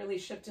system can really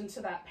shift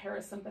into that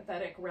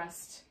parasympathetic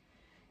rest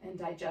and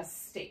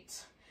digest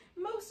state.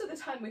 Most of the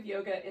time with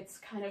yoga, it's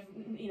kind of,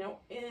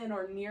 in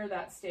or near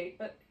that state,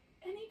 but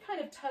any kind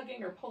of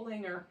tugging or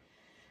pulling or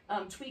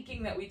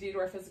tweaking that we do to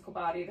our physical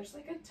body, there's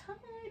like a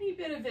tiny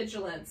bit of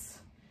vigilance,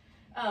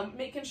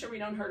 making sure we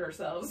don't hurt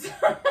ourselves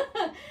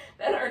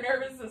that our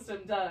nervous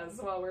system does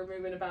while we're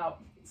moving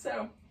about.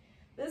 So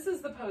this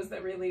is the pose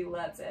that really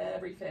lets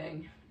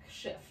everything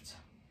shift.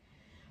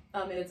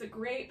 And it's a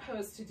great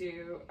pose to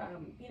do,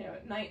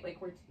 at night, like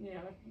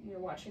you're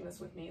watching this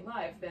with me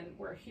live, then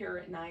we're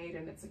here at night,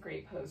 and it's a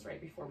great pose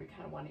right before we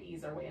kind of want to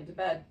ease our way into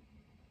bed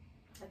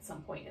at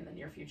some point in the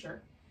near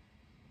future.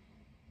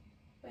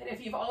 But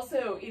if you've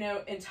also,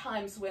 in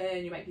times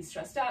when you might be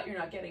stressed out, you're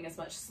not getting as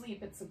much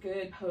sleep, it's a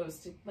good pose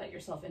to let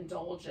yourself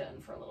indulge in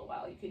for a little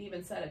while. You could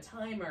even set a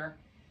timer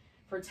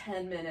for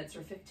 10 minutes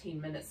or 15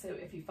 minutes, so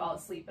if you fall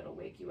asleep, it'll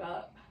wake you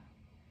up.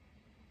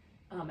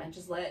 And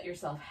just let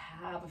yourself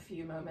have a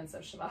few moments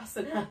of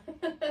Shavasana.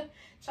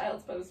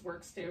 Child's pose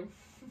works too,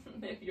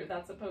 if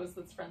that's a pose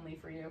that's friendly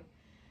for you.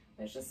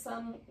 There's just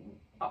some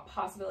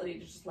possibility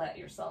to just let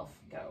yourself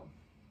go.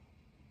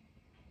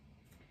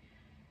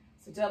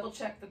 So double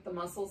check that the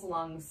muscles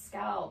along the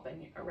scalp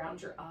and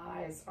around your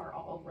eyes are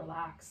all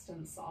relaxed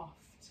and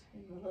soft.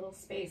 And the little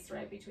space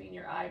right between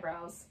your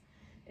eyebrows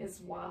is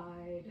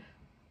wide.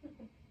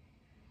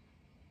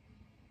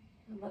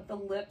 And let the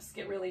lips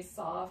get really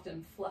soft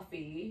and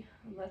fluffy.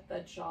 And let the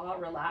jaw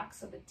relax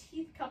so the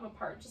teeth come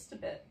apart just a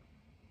bit.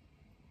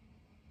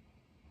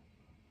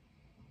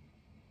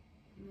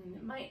 And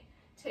it might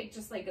take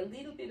just like a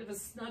little bit of a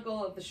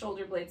snuggle of the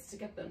shoulder blades to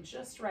get them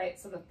just right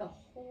so that the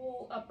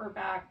whole upper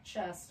back,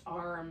 chest,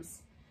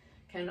 arms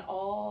can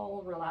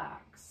all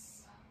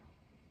relax.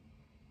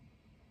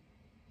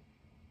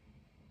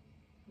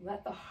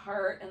 Let the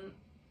heart and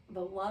the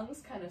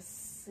lungs kind of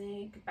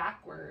sink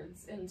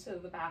backwards into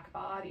the back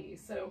body.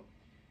 So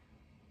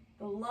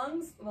the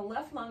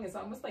left lung is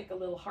almost like a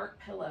little heart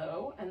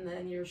pillow, and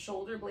then your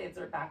shoulder blades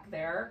are back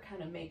there,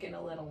 kind of making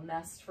a little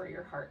nest for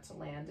your heart to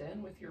land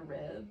in with your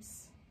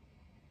ribs.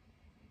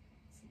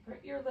 So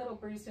put your little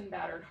bruised and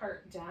battered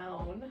heart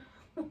down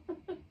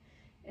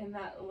in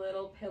that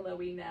little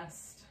pillowy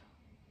nest.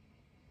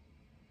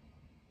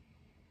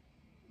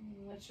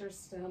 And let your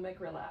stomach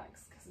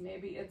relax, because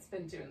maybe it's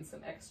been doing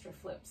some extra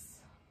flips.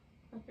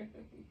 And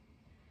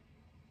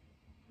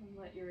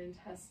let your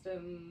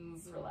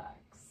intestines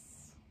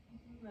relax.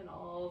 And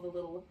all the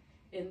little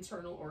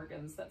internal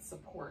organs that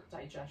support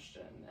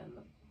digestion and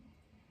the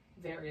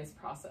various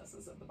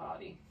processes of the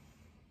body.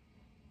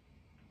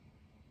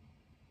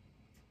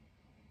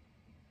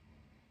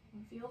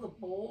 And feel the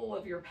bowl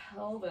of your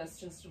pelvis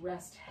just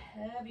rest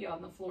heavy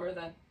on the floor.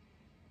 The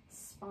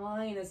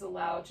spine is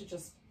allowed to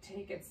just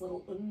take its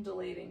little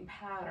undulating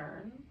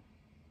pattern.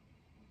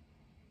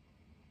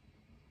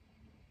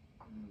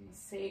 And the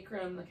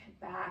sacrum, the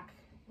back,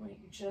 like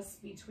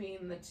just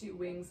between the two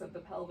wings of the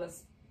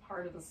pelvis,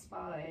 part of the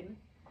spine,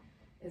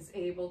 is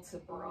able to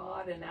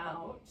broaden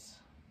out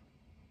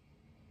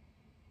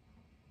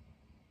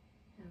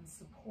and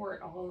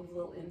support all of the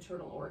little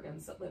internal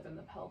organs that live in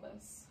the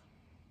pelvis.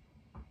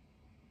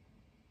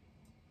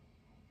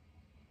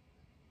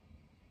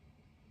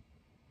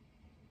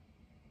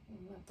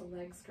 And let the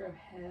legs grow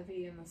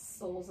heavy and the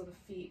soles of the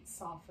feet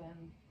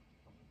soften.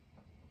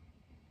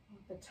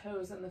 The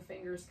toes and the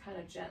fingers kind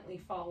of gently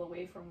fall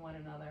away from one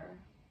another.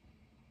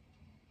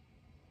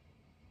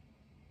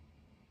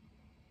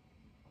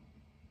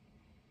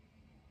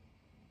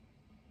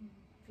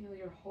 Feel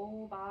your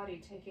whole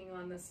body taking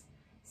on this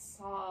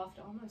soft,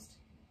 almost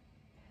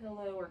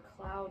pillow or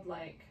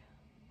cloud-like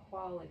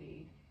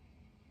quality.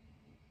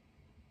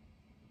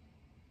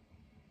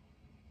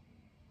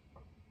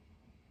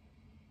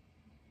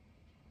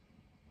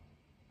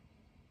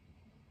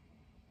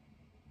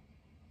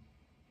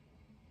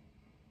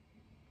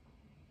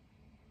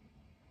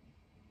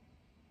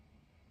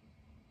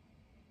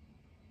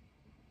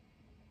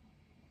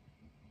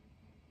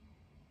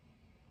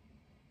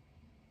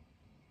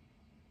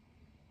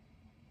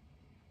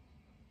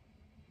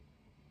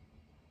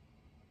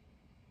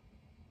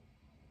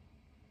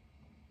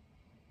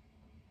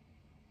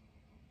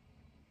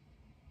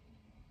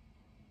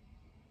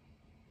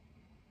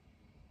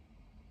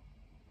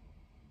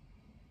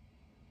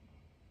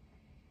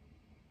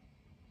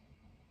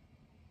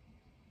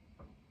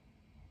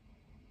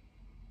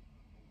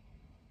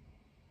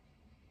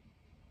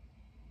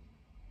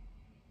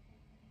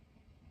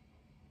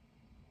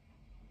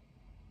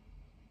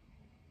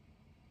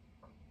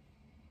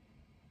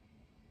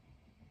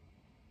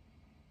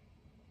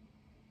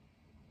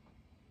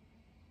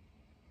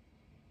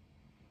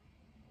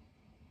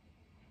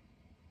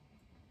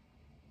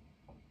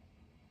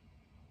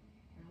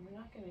 We're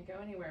not going to go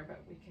anywhere,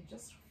 but we can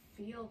just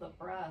feel the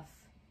breath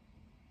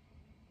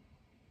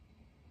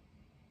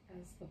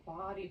as the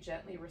body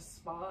gently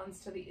responds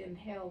to the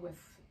inhale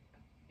with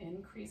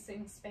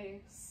increasing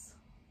space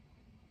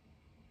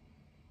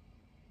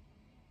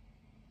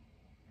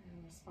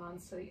and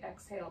responds to the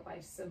exhale by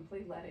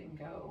simply letting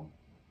go.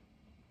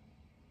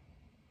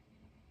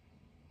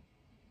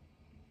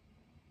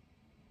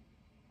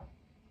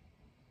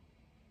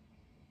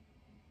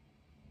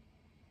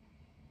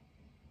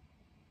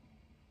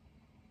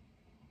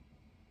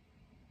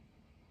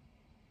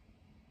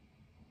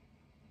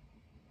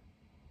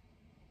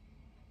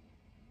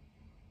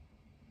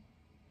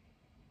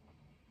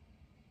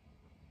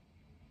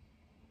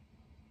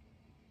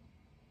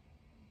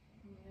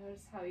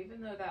 Notice how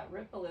even though that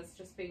ripple is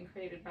just being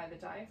created by the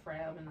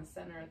diaphragm in the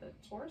center of the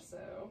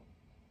torso,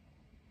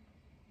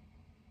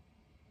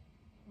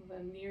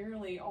 the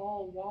nearly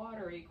all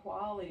watery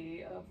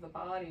quality of the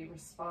body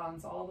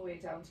responds all the way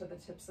down to the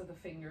tips of the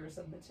fingers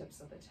and the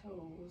tips of the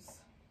toes.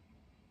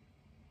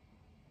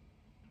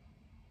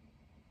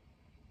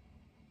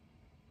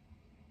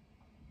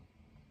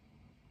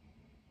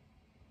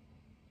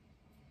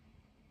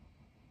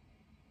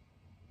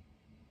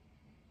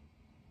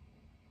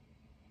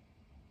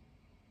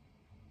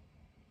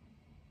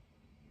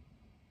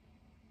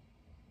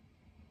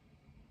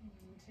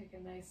 Take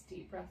a nice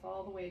deep breath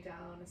all the way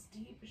down, as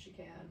deep as you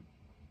can.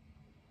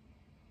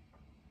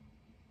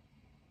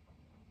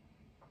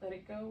 Let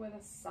it go with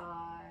a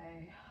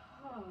sigh.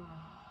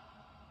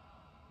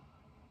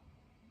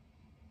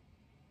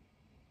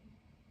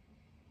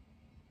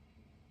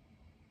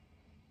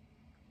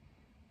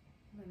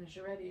 And then as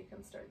you're ready, you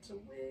can start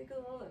to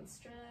wiggle and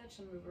stretch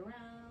and move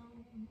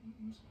around.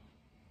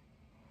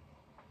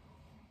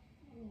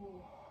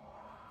 Ooh.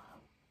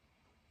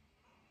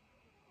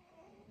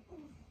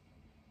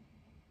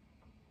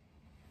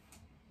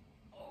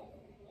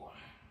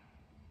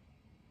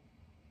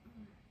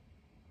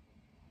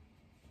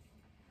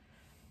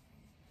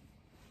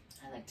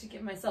 I like to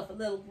give myself a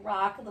little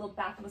rock, a little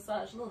back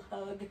massage, a little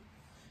hug.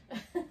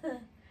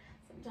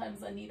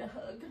 Sometimes I need a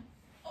hug.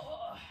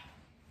 Oh.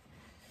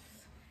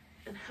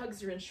 And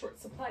hugs are in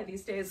short supply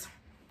these days.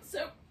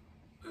 So,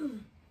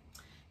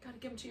 gotta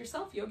give them to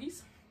yourself,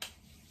 yogis.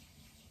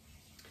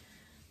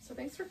 So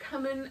thanks for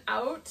coming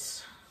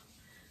out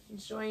and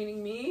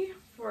joining me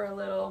for a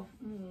little,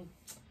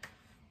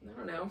 I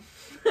don't know,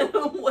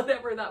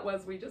 whatever that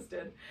was we just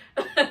did.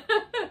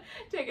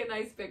 Take a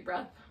nice big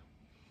breath.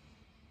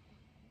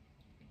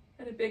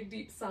 And a big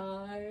deep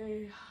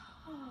sigh.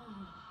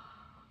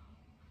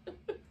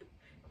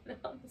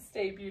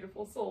 Namaste,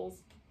 beautiful souls.